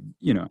 you could,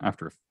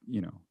 after,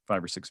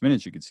 5 or 6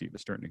 minutes, you could see it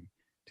was starting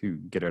to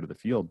get out of the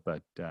field.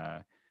 But,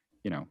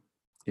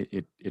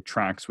 it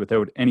tracks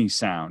without any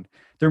sound.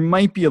 There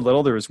might be a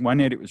little, there was one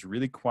night it was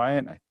really quiet.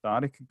 And I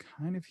thought I could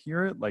kind of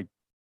hear it, like,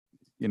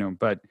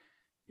 but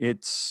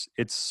it's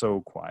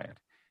so quiet.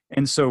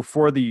 And so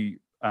for the,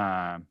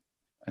 I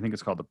think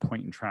it's called the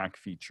point and track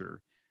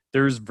feature,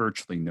 there's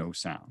virtually no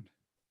sound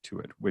to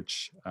it,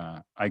 which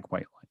I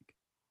quite like.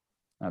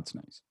 That's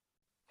nice.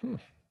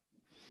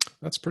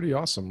 That's pretty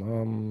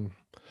awesome.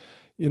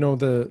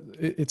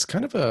 It's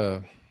kind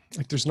of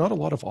like there's not a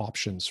lot of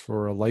options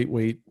for a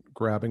lightweight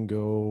grab and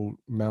go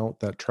mount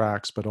that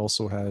tracks, but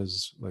also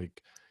has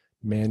like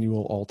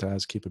manual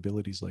alt-az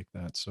capabilities like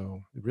that.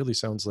 So it really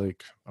sounds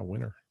like a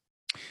winner.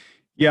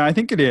 Yeah, I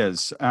think it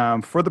is.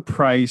 For the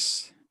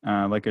price,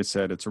 like I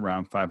said, it's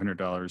around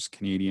 $500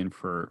 Canadian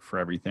for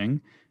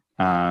everything,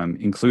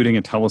 including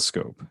a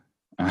telescope.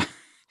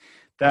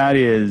 That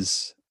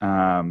is,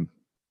 and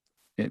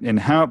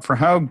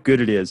how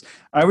good it is.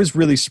 I was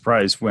really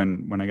surprised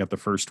when I got the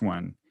first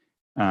one,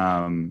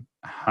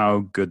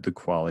 how good the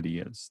quality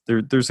is.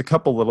 There's a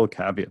couple little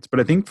caveats, but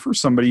I think for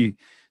somebody,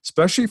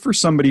 especially for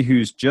somebody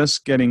who's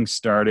just getting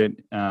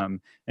started,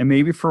 and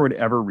maybe for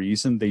whatever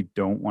reason they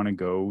don't want to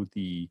go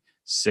the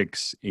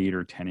 6, 8,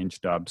 or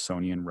 10-inch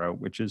Dobsonian route,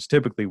 which is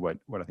typically what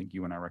I think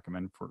you and I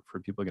recommend for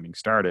people getting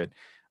started.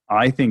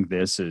 I think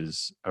this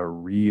is a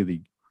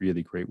really,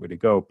 really great way to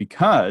go,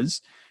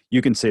 because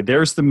you can say,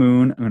 there's the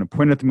moon. I'm going to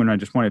point at the moon. I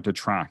just want it to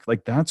track.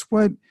 Like, that's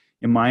what,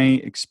 in my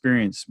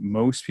experience,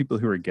 most people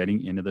who are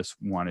getting into this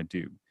want to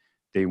do.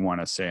 They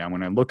want to say, I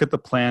want to look at the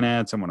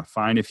planets. I want to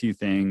find a few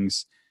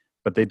things,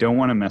 but they don't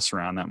want to mess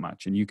around that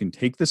much. And you can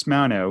take this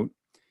mount out,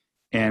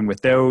 and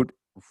without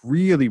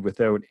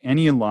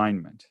any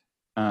alignment,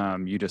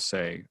 you just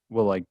say,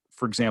 well, like,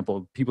 for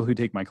example, people who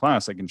take my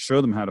class, I can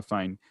show them how to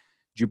find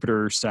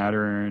Jupiter,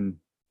 Saturn,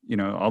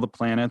 all the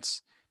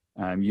planets,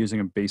 using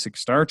a basic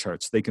star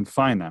chart. So they can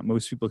find that.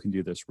 Most people can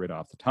do this right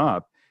off the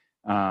top.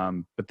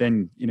 But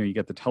then, you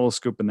get the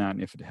telescope in that.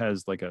 And if it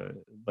has like a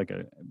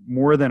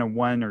more than a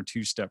 1 or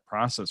 2 step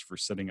process for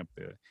setting up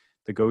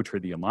the go to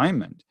the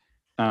alignment,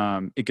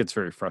 it gets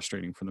very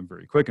frustrating for them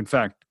very quick. In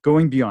fact,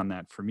 going beyond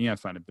that, for me, I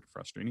find it a bit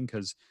frustrating,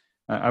 because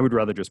I would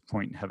rather just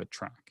point and have it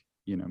track.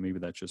 Maybe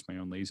that's just my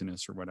own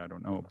laziness or what, I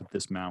don't know. But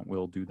this mount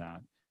will do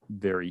that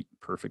very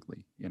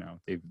perfectly.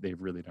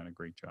 They've really done a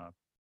great job.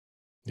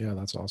 Yeah,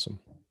 that's awesome.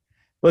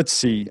 Let's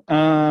see.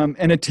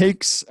 And it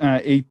takes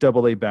 8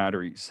 AA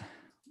batteries.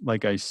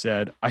 Like I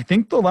said, I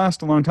think they'll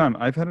last a long time.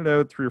 I've had it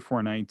out 3 or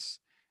 4 nights.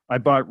 I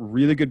bought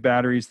really good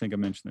batteries. I think I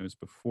mentioned those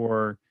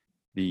before.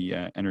 The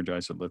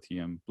Energizer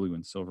lithium blue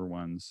and silver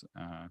ones.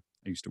 I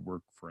used to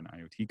work for an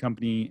IoT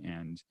company,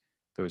 and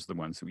those are the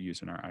ones that we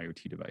use in our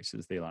IoT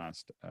devices. They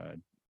last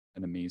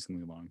an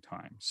amazingly long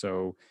time.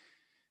 So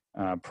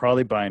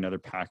probably buy another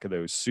pack of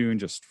those soon,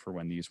 just for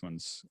when these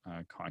ones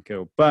conk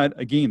out. But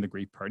again, the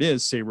great part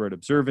is, say we're out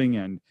observing,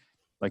 and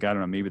like, I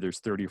don't know, maybe there's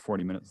 30 or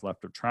 40 minutes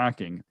left of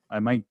tracking. I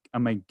might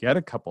get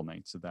a couple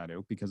nights of that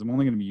out, because I'm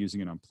only going to be using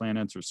it on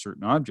planets or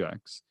certain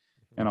objects.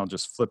 And I'll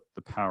just flip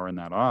the power in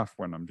that off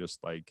when I'm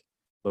just like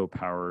low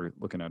power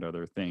looking at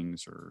other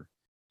things, or,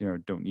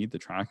 don't need the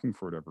tracking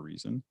for whatever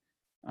reason.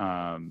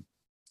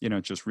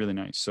 It's just really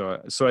nice.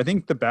 So I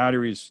think the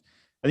batteries,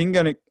 I think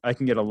I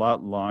can get a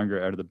lot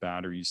longer out of the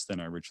batteries than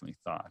I originally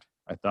thought.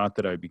 I thought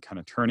that I'd be kind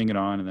of turning it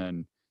on, and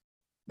then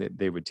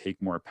they would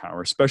take more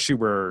power, especially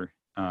where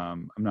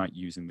I'm not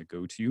using the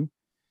go-to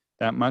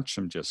that much.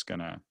 I'm just going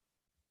to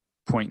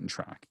point and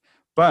track.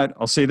 But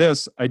I'll say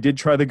this, I did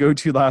try the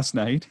go-to last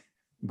night.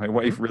 My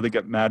wife really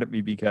got mad at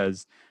me,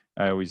 because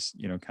I always,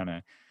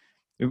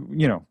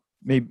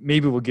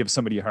 maybe we'll give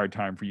somebody a hard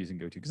time for using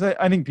go-to, because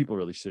I think people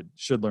really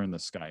should learn the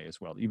Sky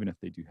as well, even if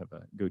they do have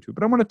a go-to.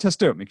 But I want to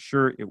test it out, make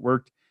sure it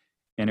worked.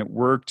 And it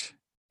worked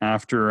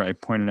after I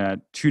pointed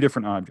at 2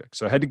 different objects.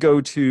 So I had to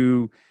go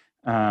to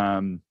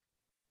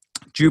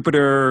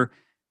Jupiter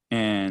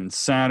and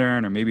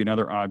Saturn, or maybe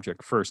another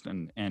object first,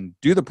 and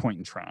do the point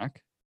and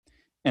track.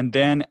 And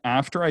then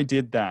after I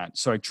did that,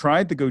 so I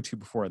tried the go-to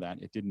before that,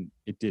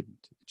 it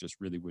just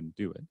really wouldn't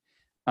do it.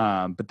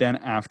 But then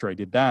after I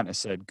did that, I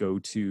said, go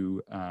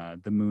to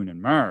the moon and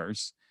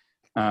Mars.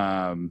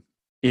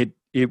 It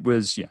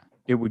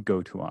would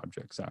go to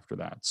objects after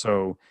that.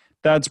 So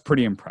that's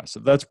pretty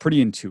impressive. That's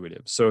pretty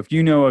intuitive. So if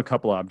you know a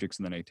couple objects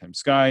in the nighttime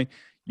sky,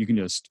 you can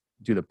just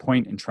do the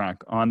point and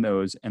track on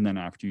those. And then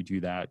after you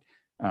do that,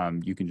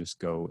 you can just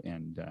go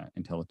and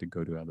tell it to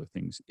go to other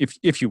things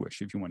if you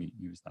wish, if you want to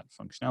use that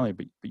functionality,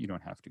 but you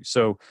don't have to.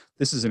 So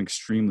this is an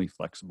extremely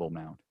flexible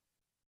mount.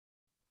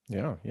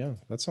 Yeah,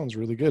 that sounds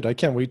really good. I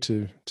can't wait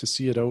to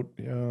see it out,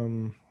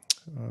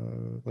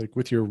 like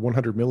with your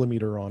 100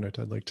 millimeter on it.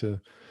 I'd like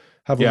to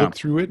have a look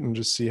through it and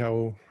just see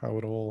how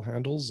it all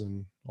handles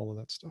and all of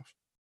that stuff.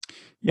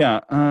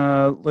 Yeah,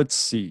 let's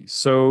see.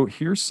 So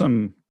here's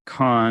some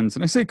cons,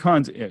 and I say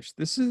cons-ish.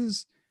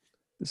 Some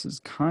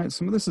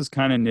of this is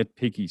kind of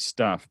nitpicky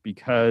stuff,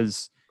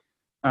 because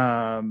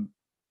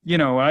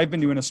I've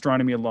been doing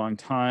astronomy a long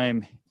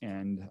time,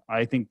 and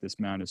I think this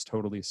mount is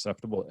totally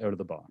acceptable out of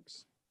the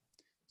box.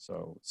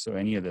 So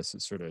any of this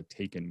is sort of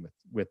taken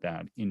with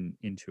that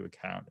into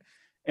account,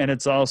 and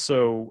it's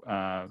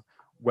also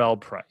well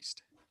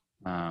priced.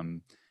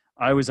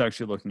 I was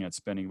actually looking at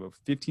spending about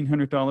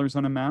 $1,500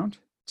 on a mount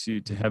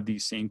to have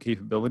these same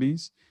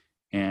capabilities,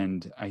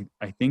 and I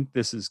think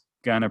this is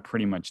gonna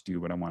pretty much do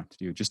what I want it to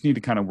do. Just need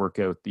to kind of work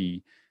out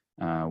the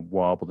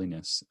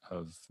wobbliness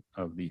of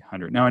the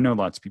 100. Now I know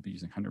lots of people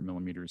using 100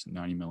 millimeters and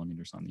 90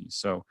 millimeters on these,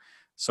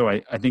 so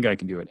I think I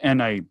can do it.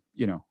 And I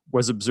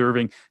was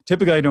observing.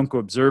 Typically I don't go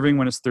observing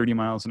when it's 30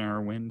 miles an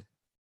hour wind,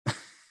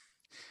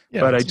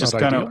 Yeah, but I it's just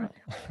not kind ideal.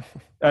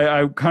 of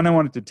I kind of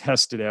wanted to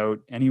test it out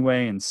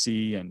anyway and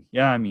see. And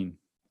yeah, I mean,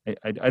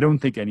 I don't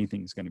think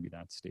anything's going to be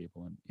that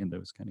stable in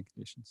those kind of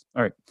conditions.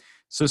 All right,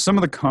 so some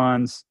of the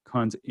cons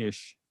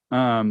ish.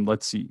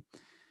 Let's see.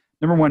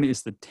 Number one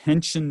is the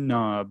tension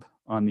knob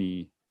on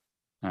the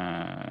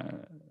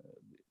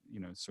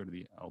sort of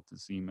the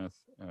altizimuth,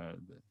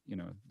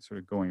 sort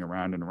of going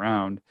around and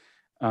around,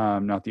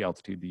 not the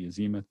altitude, the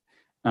azimuth,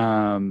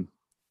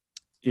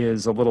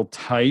 is a little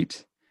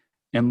tight,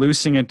 and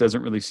loosening it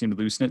doesn't really seem to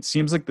loosen it.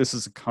 Seems like this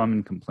is a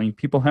common complaint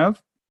people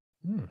have.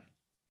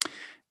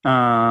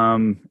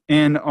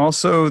 And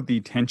also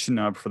the tension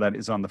knob for that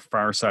is on the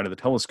far side of the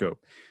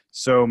telescope.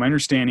 So my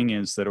understanding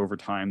is that over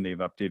time they've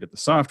updated the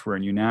software,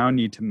 and you now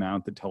need to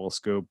mount the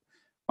telescope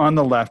on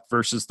the left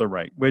versus the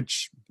right,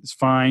 which is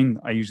fine.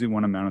 I usually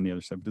want to mount on the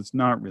other side, but it's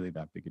not really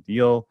that big a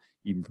deal,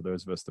 even for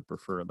those of us that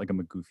prefer it. Like I'm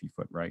a goofy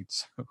foot, right?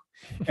 So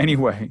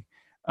anyway,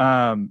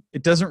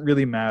 it doesn't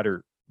really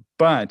matter.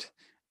 But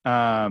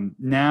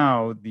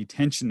now the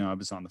tension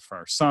knob is on the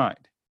far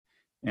side.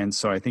 And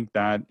so I think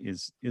that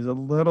is a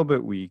little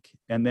bit weak.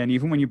 And then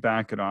even when you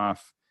back it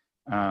off,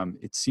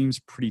 it seems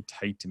pretty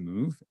tight to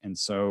move. And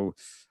so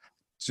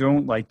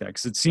don't like that,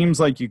 because it seems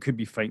like you could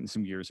be fighting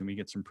some gears and we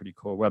get some pretty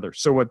cold weather.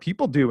 So what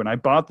people do, and I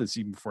bought this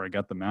even before I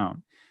got the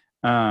mount,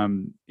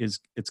 is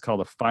it's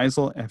called a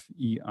Feisol,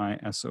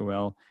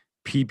 Feisol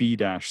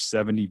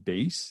PB-70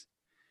 base.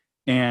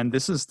 And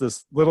this is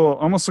this little,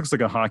 almost looks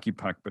like a hockey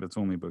puck, but it's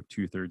only about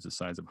 2/3 the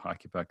size of a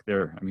hockey puck.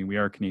 There, I mean, we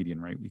are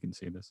Canadian, right? We can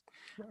say this.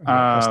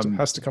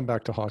 Has to come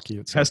back to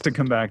hockey. Has to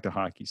come back to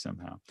hockey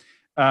somehow.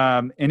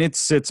 And it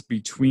sits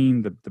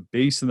between the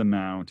base of the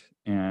mount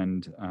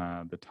and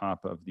the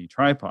top of the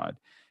tripod.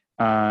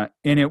 And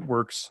it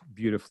works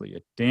beautifully.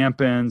 It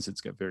dampens. It's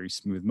got very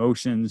smooth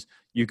motions.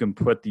 You can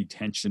put the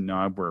tension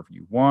knob wherever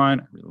you want.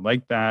 I really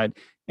like that.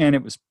 And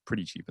it was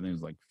pretty cheap. I think it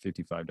was like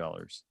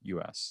 $55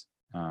 US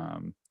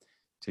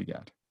to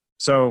get.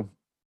 So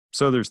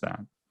there's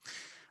that.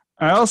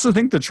 I also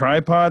think the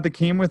tripod that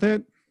came with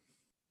it,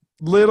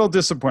 little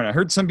disappointed. I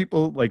heard some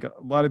people, like a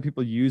lot of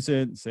people, use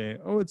it and say,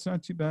 "Oh, it's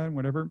not too bad,"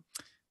 whatever.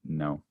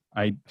 No,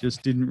 I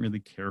just didn't really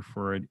care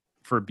for it.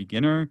 For a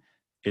beginner,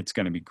 it's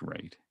going to be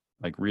great.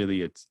 Like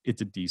really, it's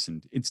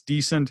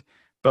decent,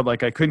 but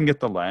like I couldn't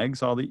get the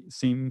legs all the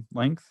same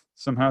length.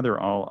 Somehow they're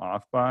all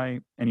off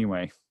by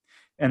anyway,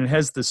 and it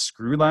has the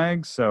screw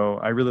lag, so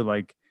I really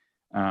like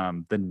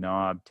the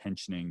knob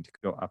tensioning to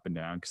go up and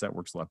down, because that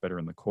works a lot better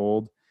in the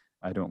cold.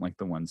 I don't like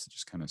the ones that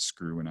just kind of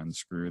screw and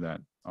unscrew. That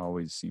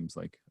always seems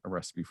like a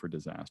recipe for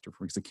disaster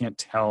for me, because I can't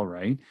tell,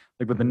 right?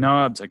 Like with the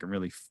knobs, I can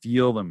really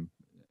feel them,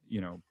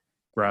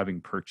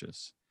 grabbing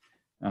purchase.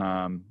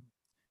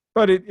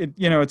 But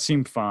it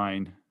seemed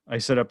fine. I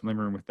set up in the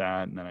room with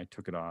that, and then I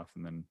took it off,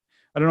 and then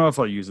I don't know if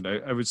I'll use it.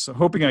 I was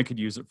hoping I could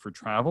use it for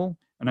travel,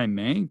 and I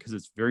may, because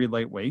it's very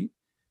lightweight.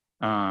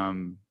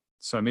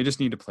 So I may just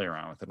need to play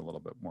around with it a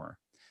little bit more.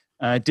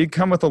 It did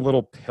come with a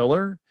little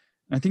pillar.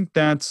 I think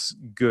that's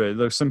good.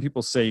 Though some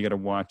people say you got to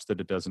watch that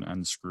it doesn't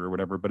unscrew or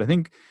whatever. But I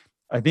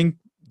think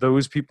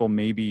those people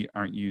maybe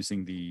aren't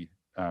using the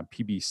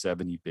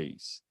PB-70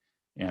 base,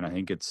 and I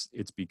think it's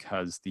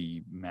because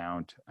the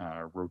mount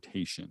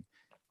rotation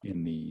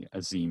in the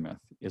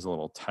azimuth is a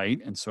little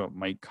tight, and so it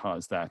might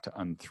cause that to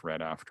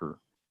unthread after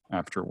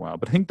a while.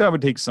 But I think that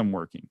would take some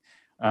working.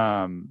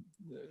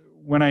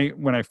 When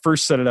I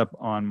first set it up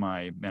on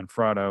my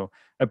Manfrotto,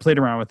 I played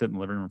around with it in the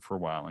living room for a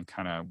while and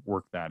kind of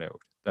worked that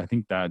out. I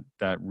think that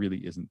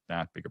really isn't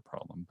that big a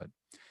problem, but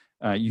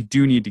you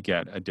do need to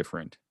get a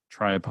different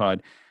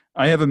tripod.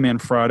 I have a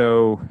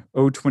Manfrotto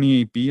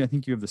 028B. I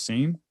think you have the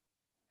same.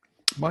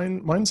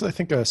 Mine's I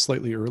think a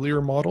slightly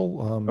earlier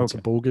model. It's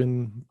a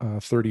Bogen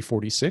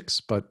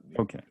 3046, but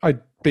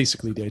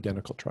basically the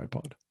identical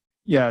tripod.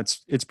 Yeah,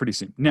 it's pretty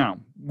simple. Now,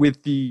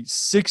 with the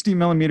 60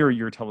 millimeter of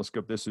your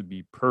telescope, this would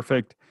be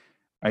perfect.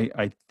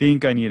 I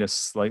think I need a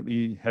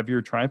slightly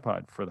heavier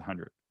tripod for the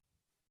 100.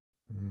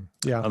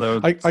 Yeah, although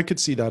I could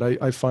see that.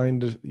 I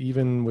find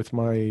even with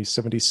my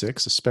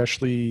 76,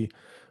 especially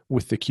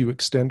with the Q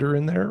extender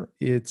in there,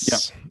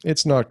 it's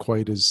not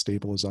quite as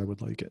stable as I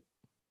would like it.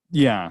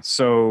 Yeah,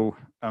 so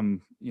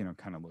kind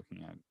of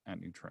looking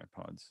at new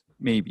tripods.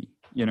 Maybe,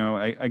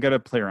 I got to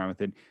play around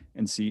with it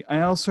and see.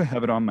 I also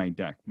have it on my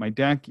deck. My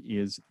deck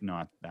is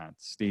not that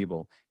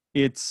stable.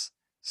 It's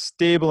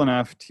stable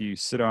enough to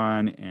sit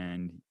on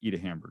and eat a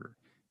hamburger.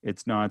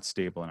 it's not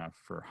stable enough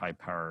for high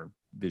power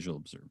visual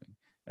observing.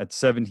 At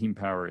 17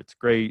 power, it's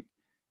great.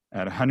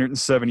 At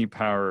 170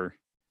 power,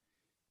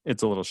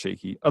 it's a little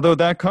shaky. Although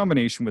that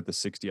combination with the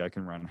 60, I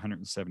can run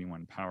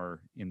 171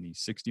 power in the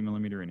 60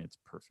 millimeter, and it's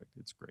perfect.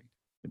 It's great.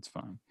 It's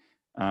fine.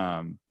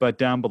 But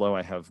down below,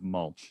 I have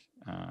mulch.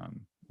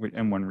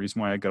 And one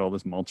reason why I got all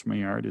this mulch in my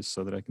yard is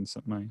so that I can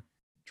set my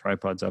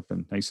tripods up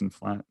and nice and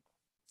flat.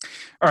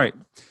 All right,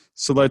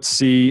 so let's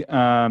see.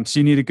 So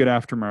you need a good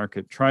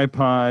aftermarket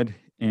tripod,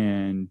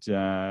 and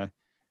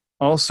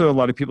also a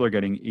lot of people are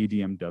getting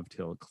ADM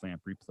dovetail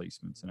clamp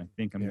replacements, and I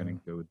think I'm going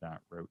to go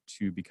that route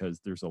too, because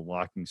there's a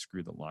locking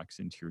screw that locks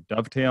into your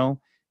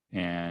dovetail,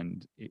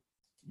 and it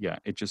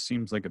just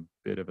seems like a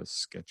bit of a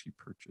sketchy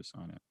purchase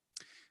on it.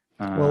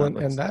 Well,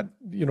 and that,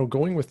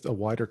 going with a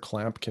wider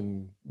clamp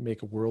can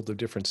make a world of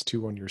difference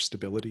too on your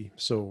stability.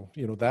 So,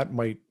 that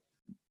might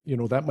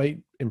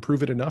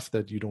improve it enough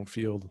that you don't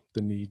feel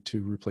the need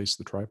to replace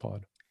the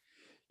tripod.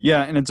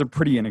 Yeah, and it's a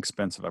pretty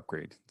inexpensive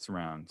upgrade. It's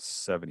around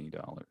 $70,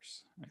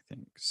 I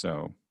think.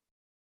 So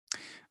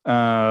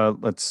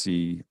let's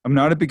see. I'm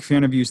not a big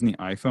fan of using the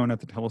iPhone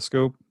at the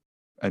telescope.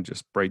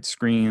 Just bright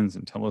screens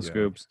and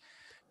telescopes.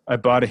 Yeah. I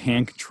bought a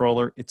hand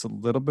controller. It's a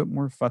little bit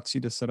more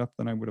futzy to set up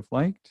than I would have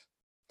liked.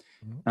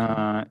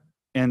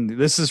 And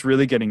this is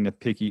really getting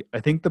nitpicky.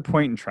 I think the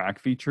point and track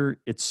feature,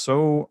 it's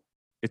so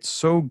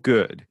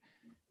good.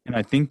 And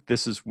I think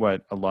this is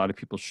what a lot of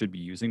people should be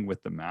using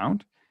with the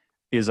mount,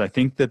 is I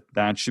think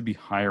that should be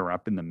higher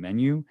up in the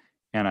menu.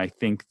 And I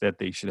think that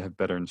they should have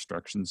better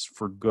instructions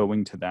for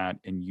going to that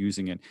and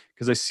using it.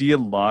 Because I see a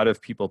lot of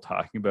people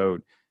talking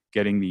about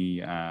getting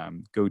the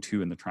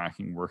go-to and the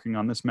tracking working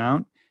on this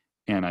mount.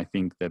 And I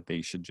think that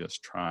they should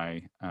just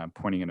try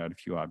pointing it out a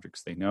few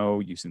objects they know,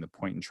 using the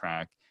point and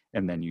track,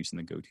 and then using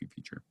the go-to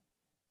feature.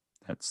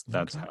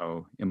 That's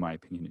how, in my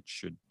opinion, it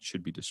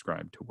should be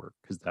described to work,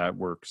 because that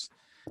works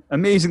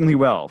amazingly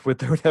well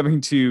without having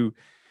to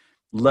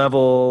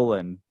level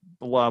and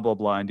blah blah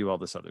blah and do all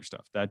this other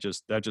stuff. That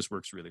just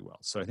works really well.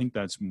 So I think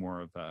that's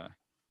more of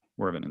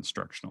an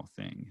instructional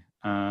thing.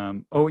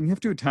 And you have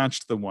to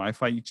attach to the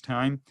Wi-Fi each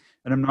time,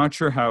 and I'm not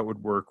sure how it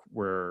would work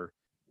where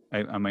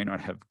I might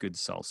not have good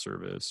cell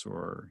service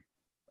or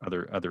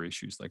other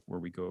issues, like where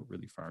we go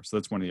really far. So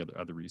that's one of the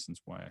other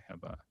reasons why I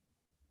bought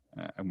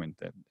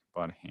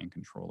a hand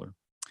controller.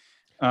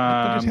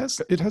 But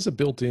it has a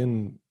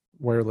built-in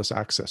wireless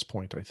access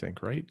point, I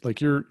think, right?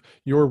 Like your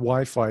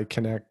Wi-Fi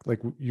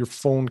like your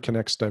phone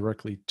connects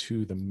directly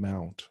to the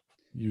mount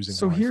using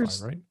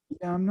Wi-Fi, right?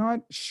 Yeah, I'm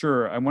not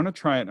sure. I want to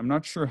try it. I'm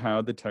not sure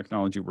how the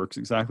technology works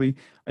exactly.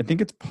 I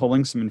think it's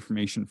pulling some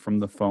information from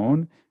the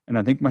phone, and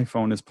I think my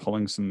phone is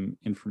pulling some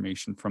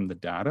information from the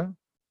data.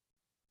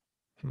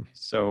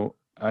 So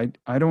I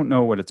don't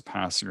know what it's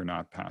passing or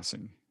not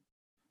passing.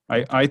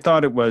 I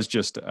thought it was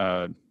just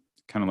kind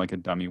of like a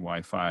dummy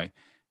Wi-Fi.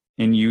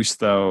 In use,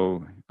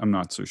 though, I'm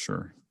not so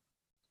sure.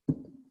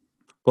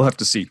 We'll have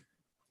to see.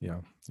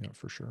 Yeah,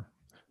 for sure.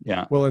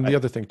 Yeah. Well, and the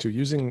other thing too,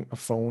 using a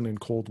phone in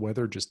cold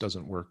weather just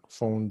doesn't work.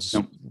 Phones,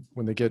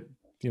 when they get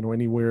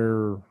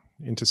anywhere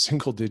into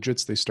single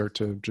digits, they start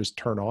to just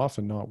turn off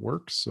and not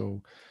work.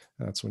 So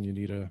that's when you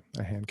need a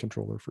hand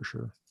controller for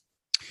sure.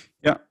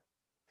 Yeah.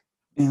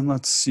 And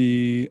let's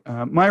see.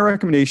 My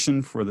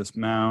recommendation for this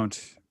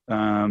mount,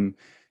 if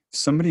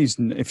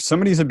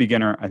somebody's a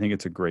beginner, I think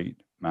it's a great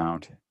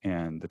mount,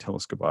 and the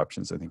telescope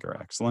options I think are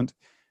excellent.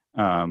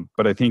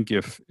 But I think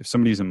if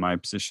somebody's in my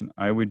position,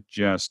 I would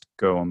just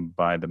go and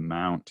buy the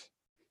mount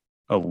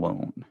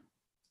alone,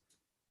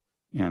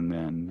 and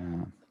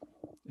then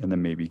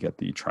maybe get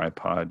the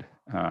tripod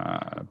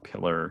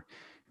pillar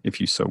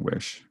if you so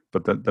wish.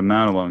 But the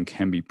mount alone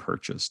can be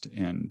purchased,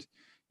 and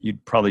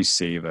you'd probably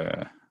save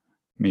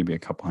maybe a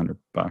couple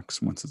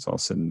 $100 once it's all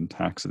said in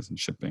taxes and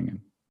shipping and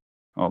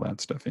all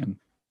that stuff in.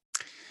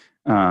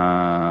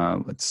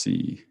 Let's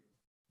see.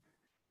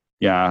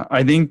 Yeah,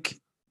 I think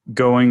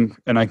going,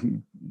 and I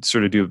can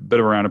sort of do a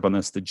bit of a roundup on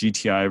this, the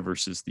GTI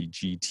versus the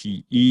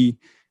GTE.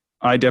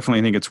 I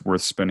definitely think it's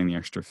worth spending the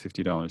extra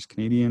 $50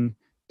 Canadian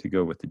to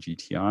go with the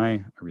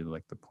GTI. I really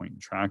like the point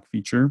and track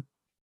feature.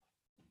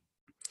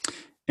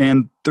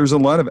 And there's a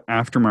lot of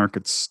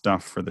aftermarket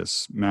stuff for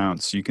this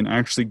mount. So you can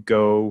actually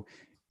go,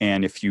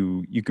 and if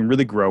you can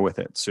really grow with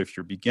it. So if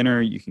you're a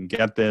beginner, you can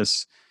get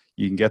this.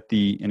 You can get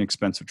the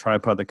inexpensive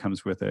tripod that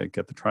comes with it,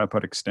 get the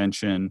tripod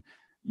extension.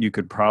 You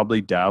could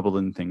probably dabble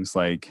in things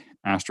like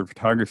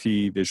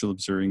astrophotography, visual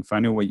observing,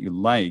 find out what you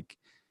like.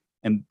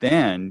 And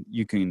then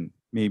you can,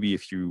 maybe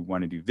if you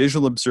want to do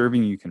visual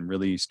observing, you can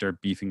really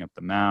start beefing up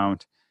the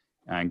mount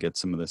and get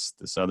some of this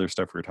other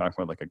stuff we were talking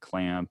about, like a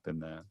clamp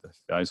and the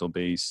Feisel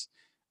base,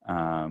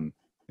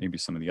 maybe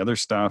some of the other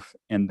stuff.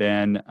 And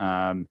then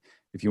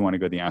if you want to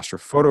go the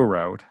astrophoto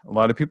route, a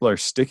lot of people are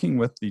sticking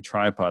with the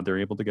tripod.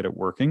 They're able to get it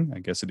working. I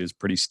guess it is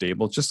pretty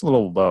stable, just a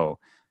little low.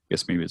 I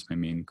guess maybe it's my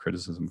main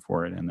criticism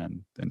for it. And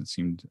then it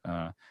seemed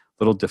a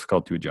little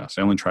difficult to adjust.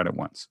 I only tried it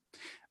once.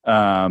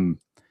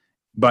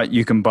 But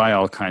you can buy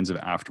all kinds of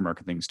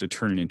aftermarket things to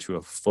turn it into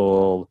a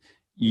full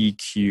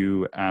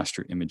EQ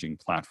astro imaging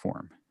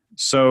platform.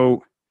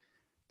 So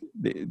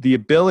the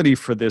ability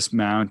for this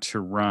mount to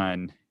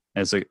run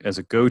as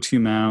a go-to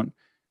mount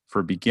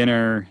for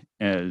beginner,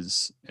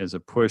 as a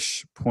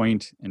push,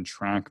 point, and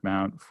track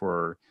mount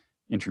for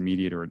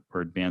intermediate or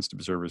advanced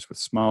observers with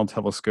small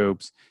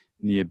telescopes,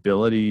 and the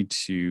ability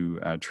to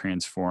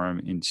transform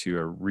into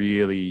a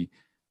really,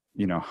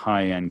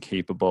 high-end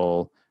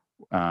capable,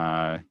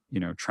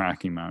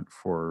 tracking mount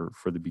for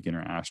the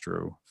beginner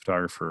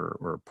astrophotographer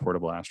or a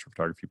portable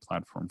astrophotography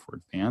platform for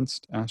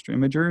advanced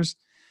astroimagers.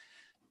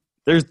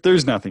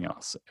 There's nothing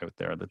else out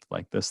there that's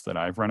like this that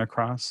I've run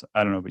across.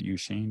 I don't know about you,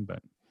 Shane,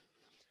 but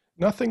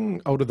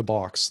Nothing out of the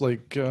box.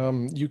 Like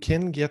you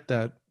can get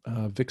that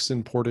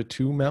Vixen Porta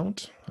 2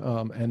 mount.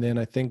 And then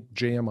I think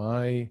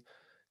JMI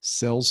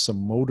sells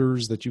some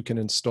motors that you can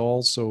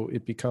install. So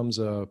it becomes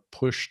a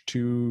push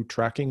to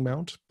tracking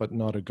mount, but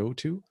not a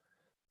go-to.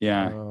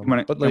 yeah. But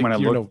And like, when I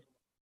look,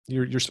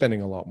 you're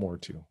spending a lot more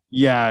too.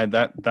 yeah,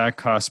 that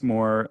costs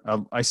more.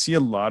 I see a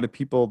lot of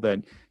people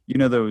that,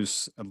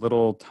 those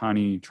little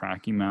tiny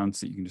tracking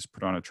mounts that you can just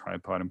put on a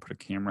tripod and put a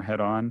camera head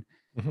on.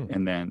 Mhm.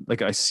 And then,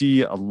 like, I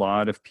see a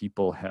lot of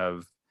people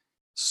have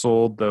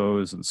sold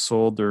those and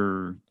sold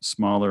their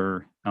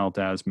smaller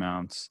Altaz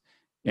mounts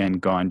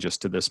and gone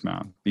just to this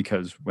mount,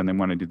 because when they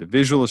want to do the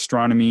visual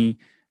astronomy,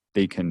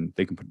 they can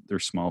put their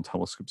small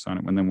telescopes on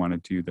it. When they want to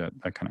do that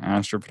kind of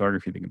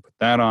astrophotography, they can put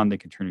that on. They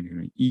can turn it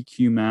into an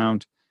EQ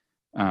mount.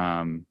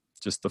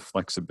 Just the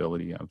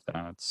flexibility of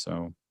that.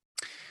 So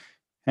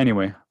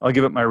anyway, I'll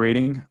give it my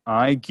rating.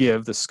 I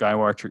give the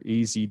Skywatcher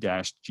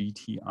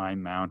AZ-GTI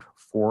mount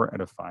 4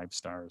 out of 5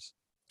 stars.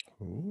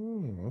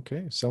 Ooh,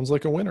 okay. Sounds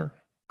like a winner.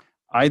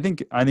 I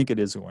think it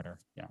is a winner.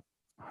 Yeah,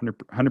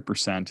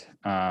 100%.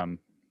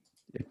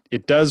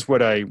 It does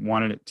what I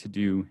wanted it to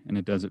do, and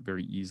it does it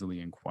very easily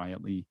and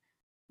quietly.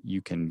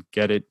 You can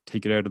get it,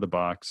 take it out of the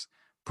box,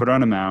 put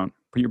on a mount,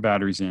 put your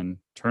batteries in,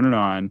 turn it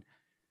on,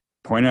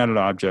 point out an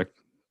object,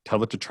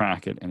 tell it to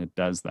track it, and it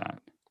does that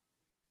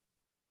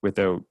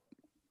without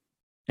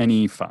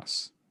any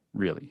fuss,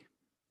 really.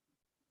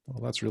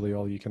 Well, that's really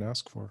all you can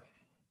ask for.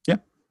 Yeah.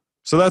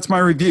 So that's my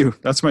review.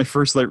 That's my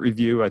first light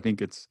review. I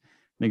think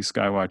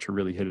Skywatcher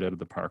really hit it out of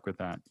the park with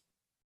that.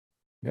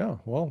 Yeah,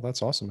 well,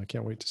 that's awesome. I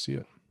can't wait to see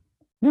it.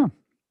 Yeah.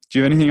 Do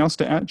you have anything else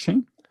to add,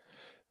 Shane?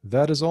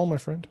 That is all, my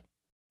friend.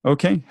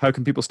 Okay. How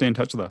can people stay in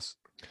touch with us?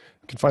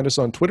 You can find us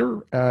on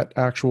Twitter at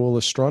Actual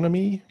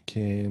Astronomy.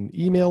 Can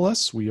email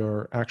us. We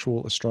are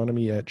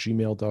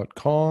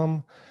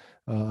actualastronomy@gmail.com.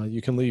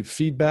 You can leave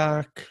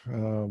feedback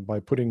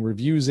by putting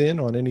reviews in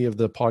on any of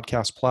the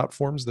podcast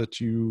platforms that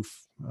you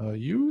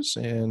use,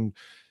 and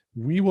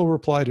we will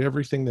reply to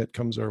everything that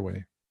comes our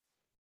way.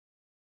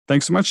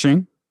 Thanks so much,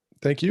 Shane.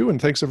 Thank you,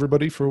 and thanks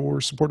everybody for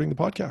supporting the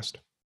podcast.